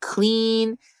it's just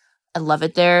clean. I love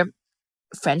it there.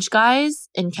 French guys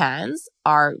in Cannes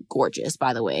are gorgeous,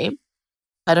 by the way.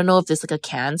 I don't know if this is like a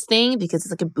Cannes thing because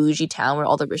it's like a bougie town where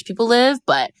all the rich people live,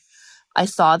 but I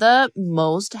saw the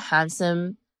most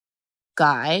handsome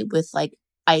guy with like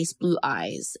ice blue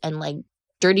eyes and like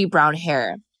dirty brown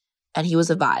hair. And he was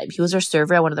a vibe. He was our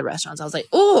server at one of the restaurants. I was like,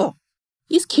 oh,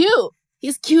 he's cute.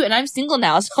 He's cute. And I'm single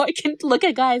now, so I can look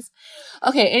at guys.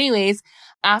 Okay, anyways,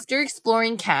 after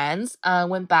exploring Cannes, I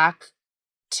went back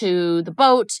to the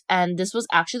boat. And this was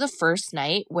actually the first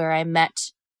night where I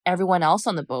met everyone else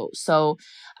on the boat. So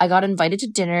I got invited to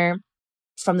dinner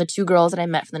from the two girls that I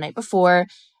met from the night before.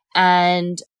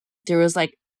 And there was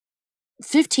like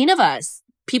 15 of us,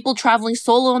 people traveling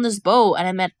solo on this boat. And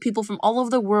I met people from all over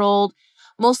the world,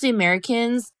 mostly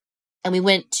Americans. And we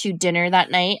went to dinner that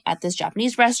night at this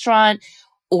Japanese restaurant,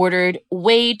 ordered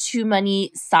way too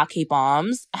many sake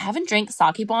bombs. I haven't drank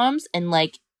sake bombs in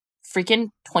like freaking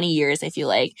 20 years, I feel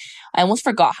like. I almost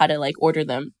forgot how to like order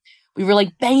them. We were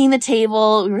like banging the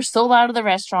table. We were so loud at the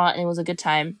restaurant and it was a good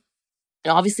time.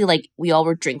 And obviously like we all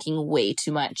were drinking way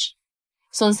too much.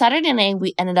 So on Saturday night,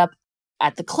 we ended up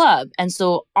at the club. And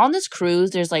so on this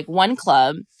cruise, there's like one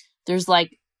club. There's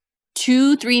like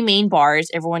 2-3 main bars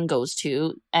everyone goes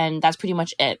to. And that's pretty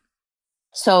much it.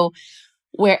 So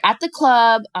we're at the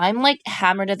club. I'm like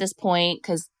hammered at this point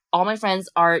because all my friends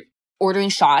are ordering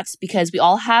shots because we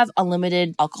all have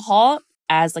unlimited alcohol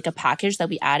as like a package that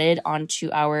we added onto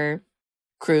our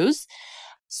cruise.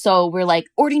 So we're like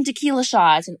ordering tequila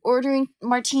shots and ordering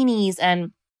martinis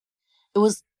and it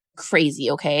was crazy,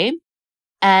 okay?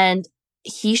 And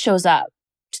he shows up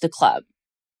to the club,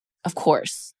 of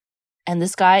course. And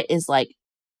this guy is like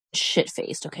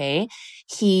shit-faced, okay?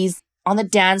 He's on the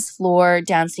dance floor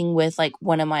dancing with like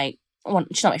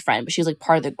she's not my friend, but she was like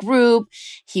part of the group.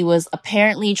 He was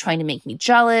apparently trying to make me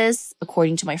jealous,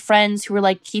 according to my friends who were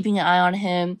like keeping an eye on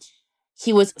him.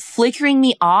 He was flickering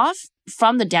me off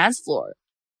from the dance floor,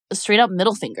 a straight up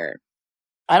middle finger.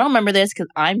 I don't remember this because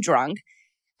I'm drunk.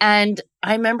 And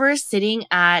I remember sitting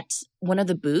at one of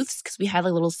the booths because we had like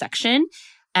a little section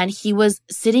and he was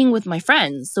sitting with my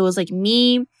friends. So it was like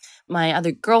me, my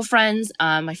other girlfriends,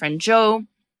 my friend Joe.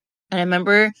 And I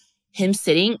remember him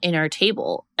sitting in our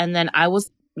table and then I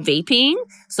was vaping.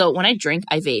 So when I drink,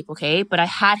 I vape, okay? But I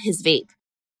had his vape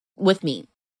with me.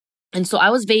 And so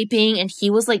I was vaping and he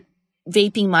was like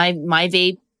vaping my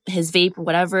vape, his vape,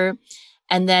 whatever.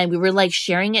 And then we were like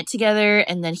sharing it together.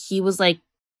 And then he was like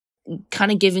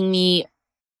kind of giving me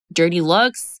dirty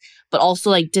looks, but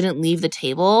also like didn't leave the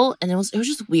table. And it was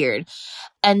just weird.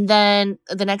 And then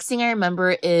the next thing I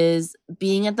remember is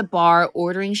being at the bar,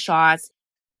 ordering shots.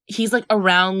 He's like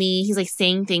around me. He's like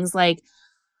saying things like,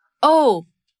 oh,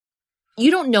 you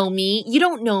don't know me. You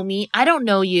don't know me. I don't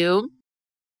know you.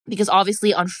 Because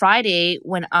obviously on Friday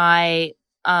when I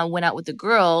went out with the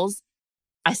girls,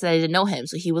 I said I didn't know him.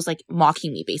 So he was like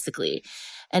mocking me basically.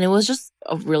 And it was just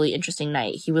a really interesting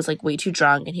night. He was like way too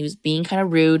drunk and he was being kind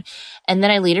of rude. And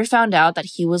then I later found out that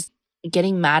he was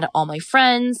getting mad at all my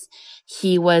friends.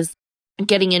 He was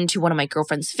getting into one of my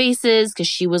girlfriend's faces because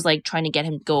she was like trying to get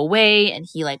him to go away and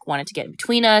he like wanted to get in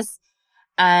between us.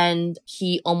 And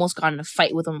he almost got in a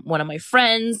fight with one of my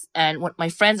friends. And my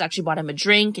friends actually bought him a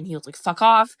drink and he was like, fuck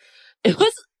off. It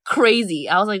was crazy.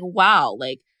 I was like, wow,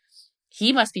 like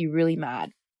he must be really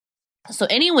mad. So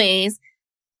anyways,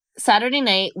 Saturday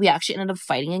night, we actually ended up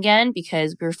fighting again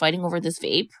because we were fighting over this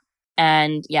vape.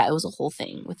 And yeah, it was a whole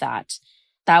thing with that.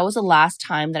 That was the last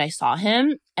time that I saw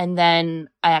him. And then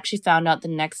I actually found out the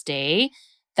next day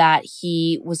that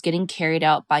he was getting carried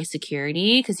out by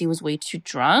security because he was way too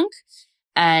drunk.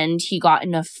 And he got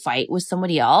in a fight with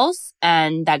somebody else.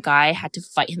 And that guy had to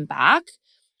fight him back.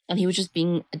 And he was just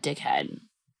being a dickhead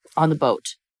on the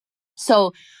boat.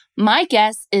 So my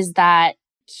guess is that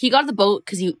he got on the boat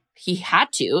because he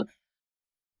had to.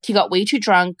 He got way too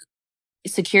drunk.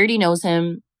 Security knows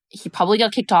him. He probably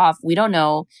got kicked off. We don't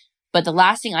know. But the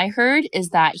last thing I heard is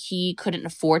that he couldn't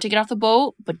afford to get off the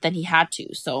boat, but then he had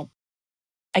to. So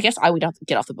I guess I would have to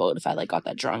get off the boat if I got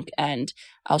that drunk and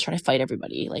I was trying to fight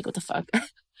everybody. What the fuck?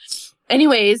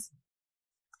 Anyways,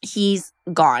 he's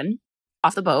gone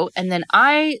off the boat. And then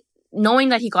knowing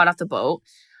that he got off the boat,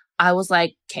 I was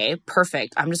like, okay,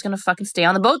 perfect. I'm just going to fucking stay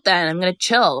on the boat then. I'm going to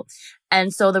chill.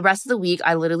 And so the rest of the week,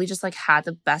 I literally just had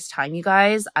the best time, you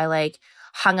guys. I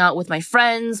hung out with my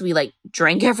friends. We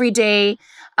drank every day.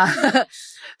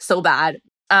 So bad.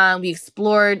 We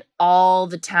explored all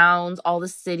the towns, all the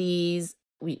cities.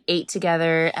 We ate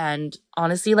together. And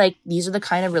honestly, these are the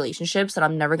kind of relationships that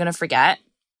I'm never going to forget.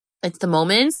 It's the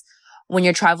moments when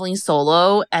you're traveling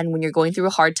solo and when you're going through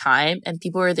a hard time and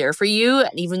people are there for you,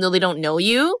 and even though they don't know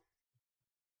you.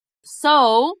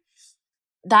 So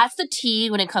that's the tea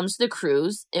when it comes to the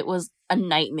cruise. It was a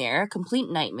nightmare, a complete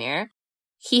nightmare.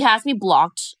 He has me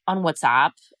blocked on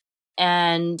WhatsApp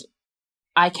and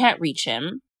I can't reach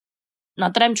him.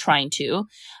 Not that I'm trying to,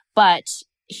 but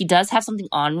he does have something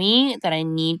on me that I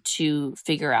need to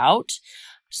figure out.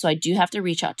 So I do have to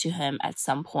reach out to him at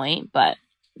some point, but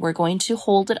we're going to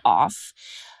hold it off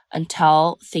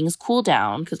until things cool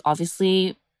down because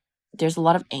obviously there's a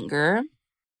lot of anger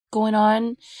going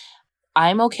on.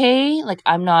 I'm okay.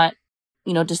 I'm not,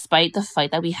 despite the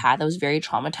fight that we had that was very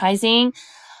traumatizing,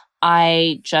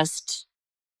 I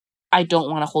don't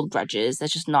want to hold grudges.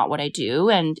 That's just not what I do.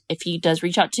 And if he does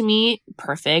reach out to me,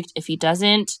 perfect. If he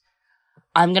doesn't,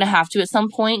 I'm going to have to at some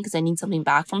point because I need something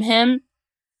back from him.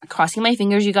 Crossing my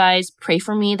fingers, you guys. Pray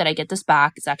for me that I get this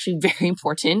back. It's actually very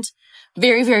important.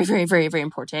 Very, very, very, very, very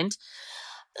important.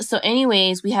 So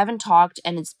anyways, we haven't talked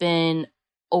and it's been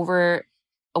over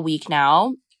a week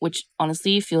now, which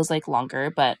honestly feels like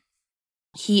longer, but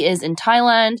he is in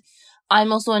Thailand.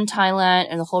 I'm also in Thailand.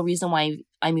 And the whole reason why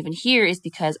I'm even here is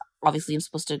because obviously I'm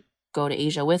supposed to go to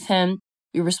Asia with him.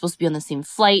 We were supposed to be on the same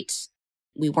flight.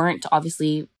 We weren't,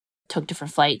 obviously took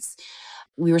different flights.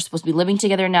 We were supposed to be living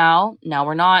together now. Now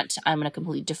we're not. I'm in a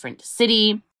completely different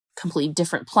city, completely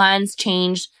different plans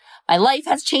changed. My life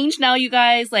has changed now, you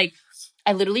guys.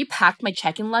 I literally packed my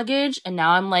check-in luggage and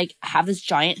now I'm I have this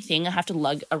giant thing I have to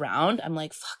lug around. I'm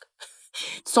fuck,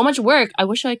 so much work. I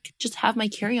wish I could just have my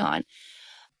carry-on.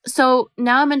 So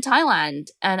now I'm in Thailand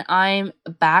and I'm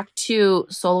back to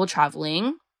solo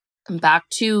traveling. I'm back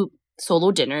to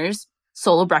solo dinners,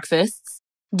 solo breakfasts,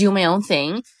 do my own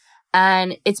thing.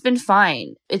 And it's been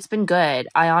fine. It's been good.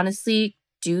 I honestly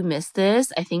do miss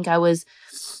this. I think I was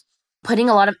putting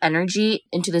a lot of energy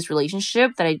into this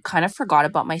relationship that I kind of forgot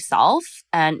about myself.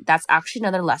 And that's actually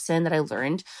another lesson that I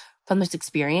learned from this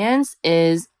experience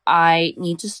is I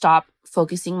need to stop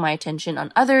focusing my attention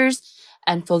on others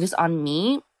and focus on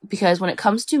me. Because when it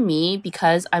comes to me,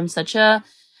 because I'm such a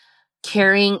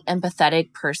caring,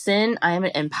 empathetic person, I am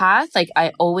an empath.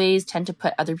 I always tend to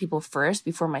put other people first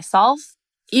before myself.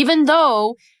 Even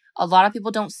though a lot of people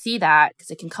don't see that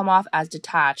because it can come off as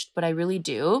detached, but I really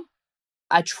do.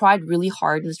 I tried really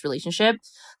hard in this relationship,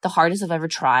 the hardest I've ever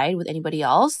tried with anybody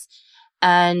else.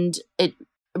 And it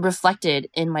reflected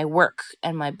in my work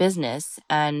and my business.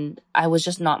 And I was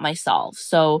just not myself.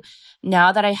 So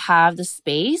now that I have the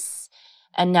space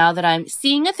and now that I'm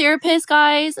seeing a therapist,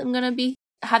 guys, I'm going to be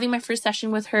having my first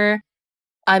session with her.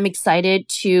 I'm excited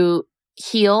to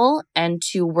heal and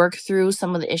to work through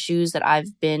some of the issues that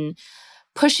I've been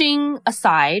pushing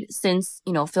aside since,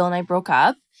 Phil and I broke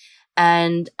up.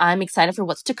 And I'm excited for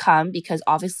what's to come because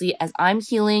obviously as I'm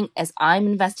healing, as I'm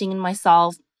investing in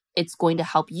myself, it's going to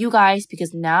help you guys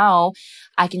because now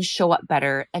I can show up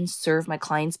better and serve my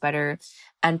clients better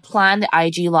and plan the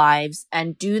IG lives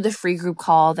and do the free group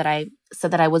call that I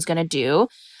said that I was going to do.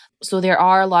 So there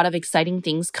are a lot of exciting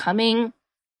things coming.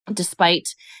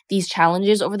 Despite these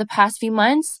challenges over the past few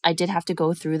months, I did have to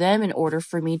go through them in order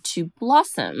for me to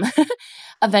blossom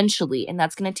eventually. And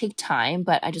that's going to take time.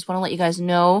 But I just want to let you guys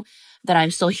know that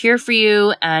I'm still here for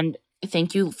you. And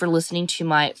thank you for listening to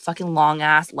my fucking long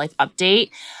ass life update.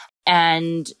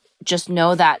 And just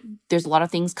know that there's a lot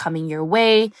of things coming your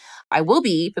way. I will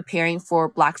be preparing for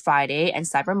Black Friday and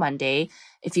Cyber Monday.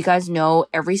 If you guys know,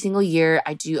 every single year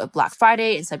I do a Black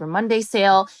Friday and Cyber Monday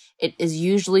sale. It is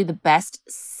usually the best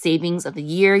savings of the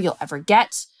year you'll ever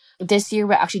get. This year,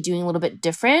 we're actually doing a little bit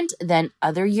different than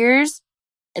other years.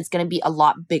 It's going to be a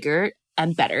lot bigger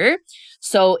and better.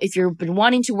 So if you've been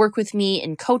wanting to work with me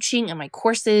in coaching and my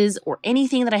courses or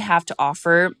anything that I have to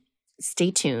offer, stay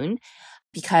tuned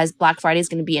because Black Friday is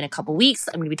going to be in a couple weeks.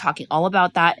 I'm going to be talking all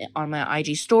about that on my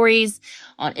IG stories,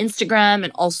 on Instagram,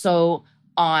 and also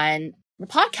on the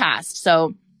podcast.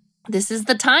 So this is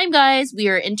the time, guys. We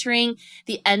are entering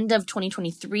the end of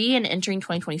 2023 and entering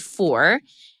 2024.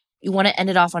 You want to end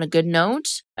it off on a good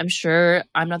note. I'm sure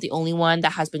I'm not the only one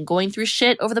that has been going through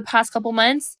shit over the past couple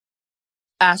months.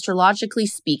 Astrologically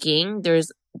speaking,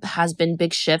 has been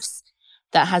big shifts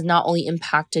that has not only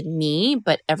impacted me,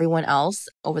 but everyone else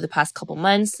over the past couple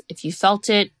months. If you felt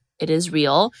it, it is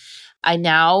real. I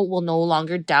now will no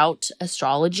longer doubt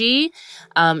astrology.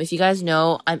 If you guys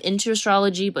know, I'm into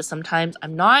astrology, but sometimes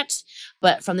I'm not.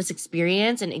 But from this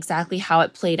experience and exactly how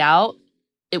it played out,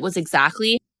 it was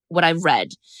exactly what I've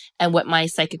read and what my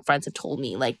psychic friends have told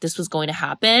me. Like, this was going to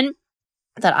happen,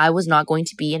 that I was not going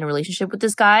to be in a relationship with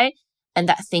this guy, and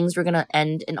that things were going to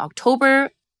end in October,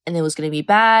 and it was going to be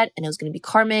bad, and it was going to be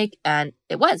karmic, and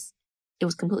it was. It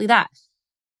was completely that.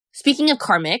 Speaking of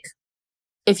karmic,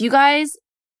 if you guys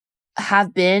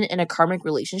have been in a karmic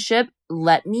relationship,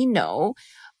 let me know.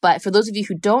 But for those of you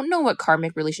who don't know what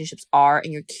karmic relationships are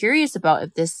and you're curious about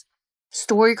if this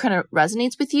story kind of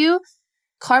resonates with you,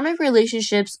 karmic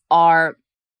relationships are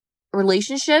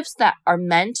relationships that are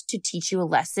meant to teach you a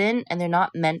lesson and they're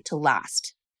not meant to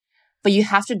last. But you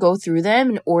have to go through them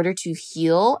in order to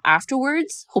heal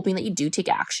afterwards, hoping that you do take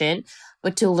action,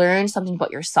 but to learn something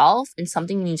about yourself and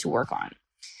something you need to work on.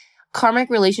 Karmic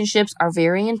relationships are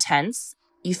very intense.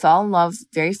 You fall in love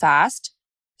very fast.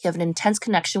 You have an intense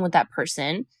connection with that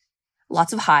person.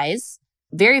 Lots of highs,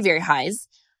 very, very highs,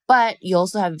 but you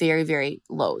also have very, very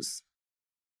lows.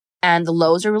 And the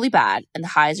lows are really bad and the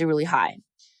highs are really high.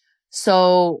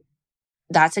 So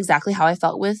that's exactly how I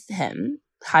felt with him.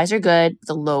 Highs are good.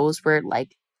 The lows were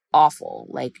like awful,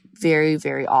 like very,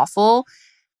 very awful.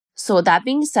 So that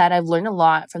being said, I've learned a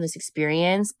lot from this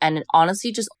experience. And it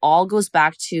honestly just all goes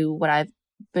back to what I've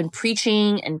been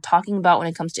preaching and talking about when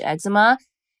it comes to eczema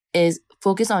is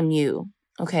focus on you,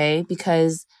 okay?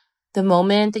 Because the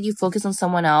moment that you focus on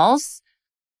someone else,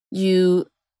 you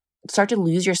start to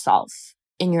lose yourself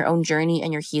in your own journey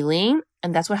and your healing.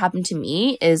 And that's what happened to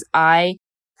me is I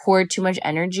poured too much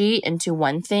energy into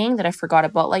one thing that I forgot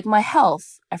about, like my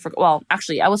health.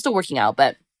 Actually, I was still working out,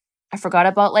 but I forgot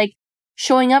about like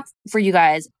showing up for you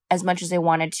guys as much as I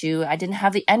wanted to. I didn't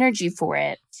have the energy for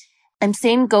it. And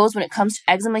same goes when it comes to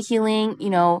eczema healing.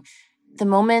 You know, the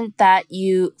moment that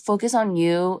you focus on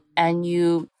you and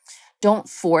you don't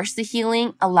force the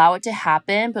healing, allow it to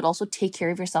happen, but also take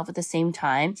care of yourself at the same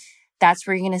time, that's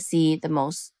where you're going to see the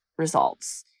most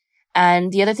results.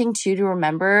 And the other thing too to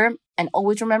remember and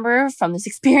always remember from this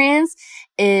experience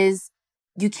is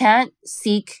you can't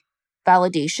seek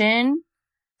validation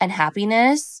and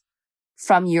happiness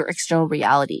from your external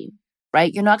reality,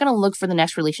 right? You're not going to look for the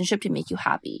next relationship to make you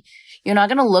happy. You're not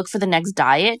going to look for the next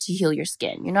diet to heal your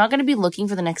skin. You're not going to be looking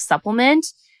for the next supplement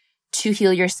to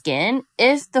heal your skin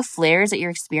if the flares that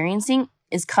you're experiencing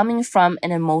is coming from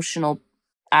an emotional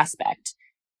aspect.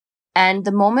 And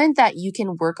the moment that you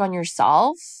can work on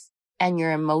yourself and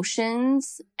your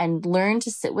emotions and learn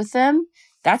to sit with them,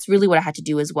 that's really what I had to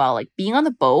do as well. Like being on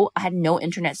the boat, I had no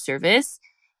internet service.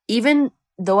 Even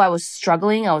though I was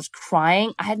struggling, I was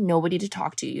crying, I had nobody to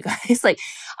talk to, you guys. Like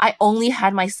I only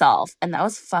had myself and that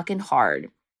was fucking hard.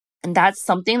 And that's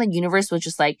something the universe was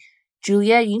just like,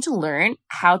 Julia, you need to learn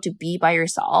how to be by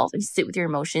yourself and sit with your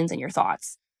emotions and your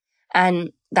thoughts.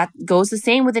 And that goes the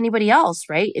same with anybody else,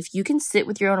 right? If you can sit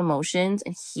with your own emotions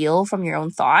and heal from your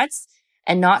own thoughts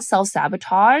and not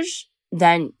self-sabotage,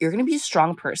 then you're going to be a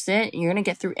strong person and you're going to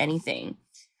get through anything.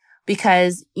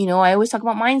 Because, you know, I always talk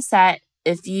about mindset.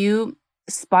 If you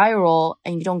spiral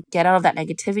and you don't get out of that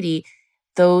negativity,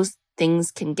 those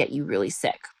things can get you really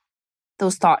sick.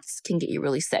 Those thoughts can get you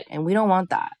really sick. And we don't want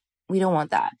that. We don't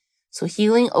want that. So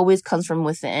healing always comes from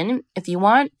within. If you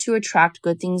want to attract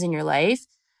good things in your life,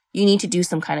 you need to do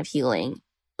some kind of healing.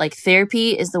 Like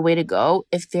therapy is the way to go.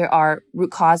 If there are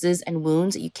root causes and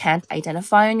wounds that you can't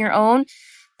identify on your own,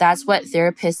 that's what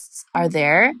therapists are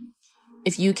there.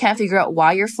 If you can't figure out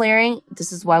why you're flaring,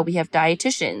 this is why we have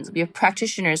dietitians. We have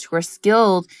practitioners who are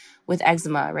skilled with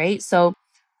eczema, right? So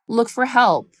look for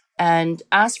help and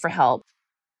ask for help.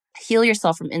 Heal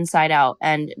yourself from inside out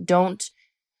and don't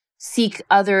seek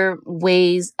other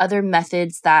ways, other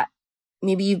methods that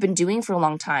maybe you've been doing for a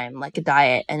long time, like a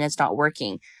diet, and it's not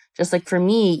working. Just like for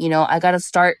me, you know, I got to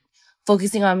start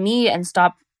focusing on me and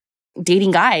stop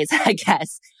dating guys, I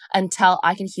guess, until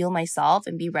I can heal myself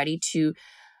and be ready to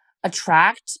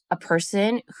attract a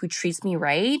person who treats me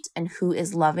right and who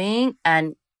is loving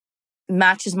and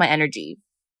matches my energy.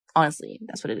 Honestly,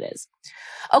 that's what it is.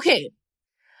 Okay.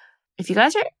 If you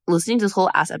guys are listening to this whole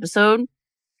ass episode,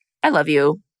 I love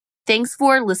you. Thanks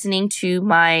for listening to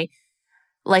my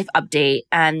life update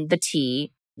and the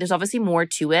tea. There's obviously more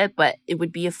to it, but it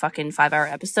would be a fucking 5-hour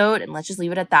episode, and let's just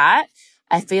leave it at that.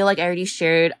 I feel like I already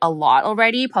shared a lot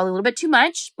already, probably a little bit too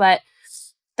much, but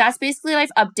that's basically life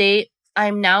update.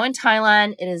 I'm now in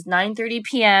Thailand. It is 9:30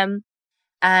 p.m.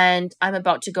 and I'm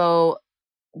about to go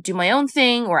do my own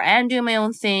thing, or I am doing my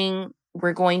own thing.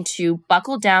 We're going to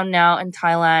buckle down now in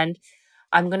Thailand.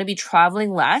 I'm going to be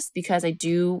traveling less because I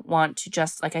do want to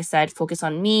just, like I said, focus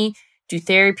on me, do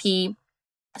therapy,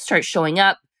 start showing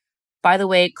up. By the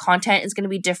way, content is going to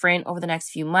be different over the next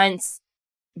few months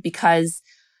because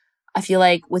I feel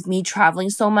like with me traveling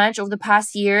so much over the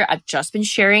past year, I've just been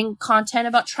sharing content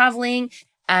about traveling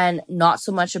and not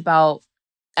so much about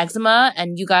eczema.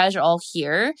 And you guys are all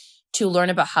here to learn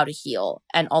about how to heal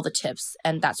and all the tips.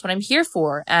 And that's what I'm here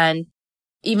for. And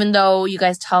even though you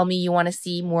guys tell me you want to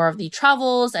see more of the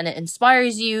travels and it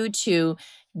inspires you to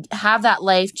have that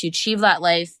life, to achieve that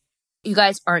life, you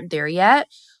guys aren't there yet,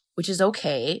 which is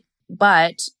okay.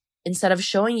 But instead of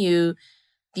showing you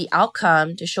the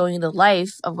outcome, to showing you the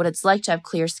life of what it's like to have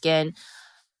clear skin,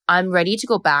 I'm ready to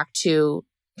go back to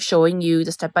showing you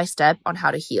the step-by-step on how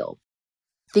to heal.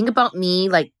 Think about me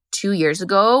like 2 years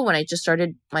ago when I just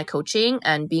started my coaching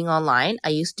and being online. I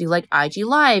used to do like IG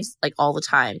lives like all the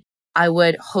time. I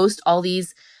would host all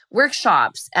these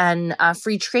workshops and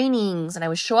free trainings, and I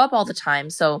would show up all the time.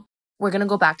 So we're going to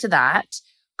go back to that.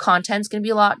 Content's going to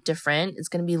be a lot different. It's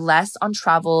going to be less on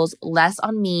travels, less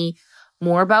on me,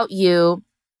 more about you.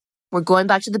 We're going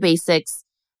back to the basics,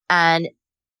 and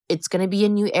it's going to be a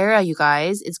new era, you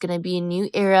guys. It's going to be a new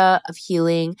era of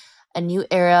healing, a new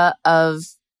era of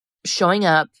showing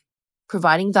up,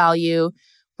 providing value.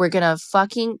 We're going to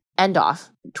fucking end off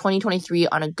 2023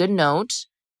 on a good note.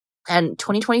 And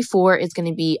 2024 is going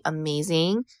to be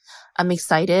amazing. I'm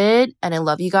excited and I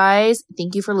love you guys.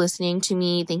 Thank you for listening to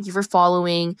me. Thank you for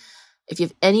following. If you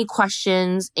have any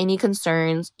questions, any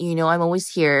concerns, you know I'm always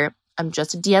here. I'm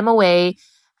just a DM away.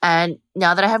 And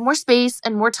now that I have more space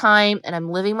and more time and I'm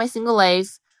living my single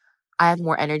life, I have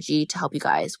more energy to help you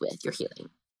guys with your healing.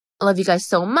 I love you guys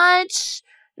so much.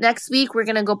 Next week, we're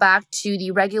going to go back to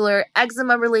the regular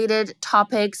eczema-related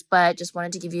topics, but just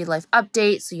wanted to give you a life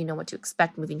update so you know what to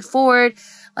expect moving forward.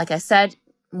 Like I said,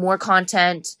 more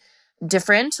content,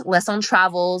 different, less on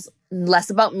travels,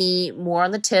 less about me, more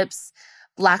on the tips.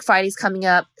 Black Friday's coming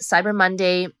up, Cyber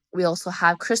Monday. We also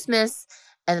have Christmas,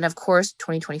 and then, of course,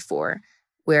 2024,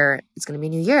 where it's going to be a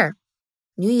new year.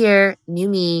 New year, new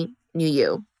me, new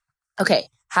you. Okay,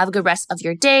 have a good rest of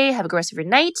your day, have a good rest of your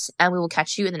night, and we will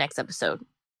catch you in the next episode.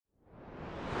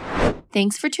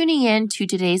 Thanks for tuning in to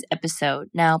today's episode.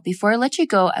 Now, before I let you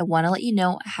go, I want to let you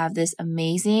know I have this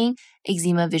amazing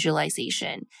eczema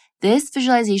visualization. This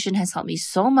visualization has helped me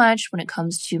so much when it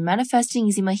comes to manifesting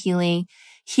eczema healing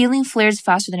flares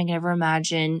faster than I can ever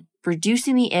imagine,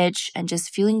 reducing the itch, and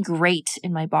just feeling great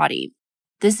in my body.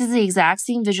 This is the exact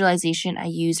same visualization I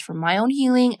use for my own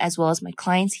healing as well as my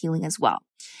clients' healing as well.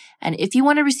 And if you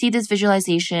want to receive this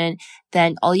visualization,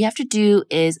 then all you have to do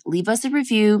is leave us a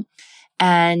review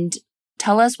and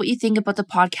tell us what you think about the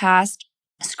podcast,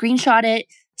 screenshot it,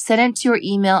 send it to your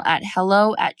email at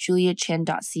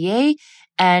hello@juliachin.ca,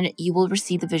 and you will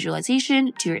receive the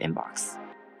visualization to your inbox.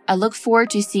 I look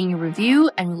forward to seeing your review,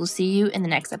 and we will see you in the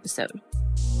next episode.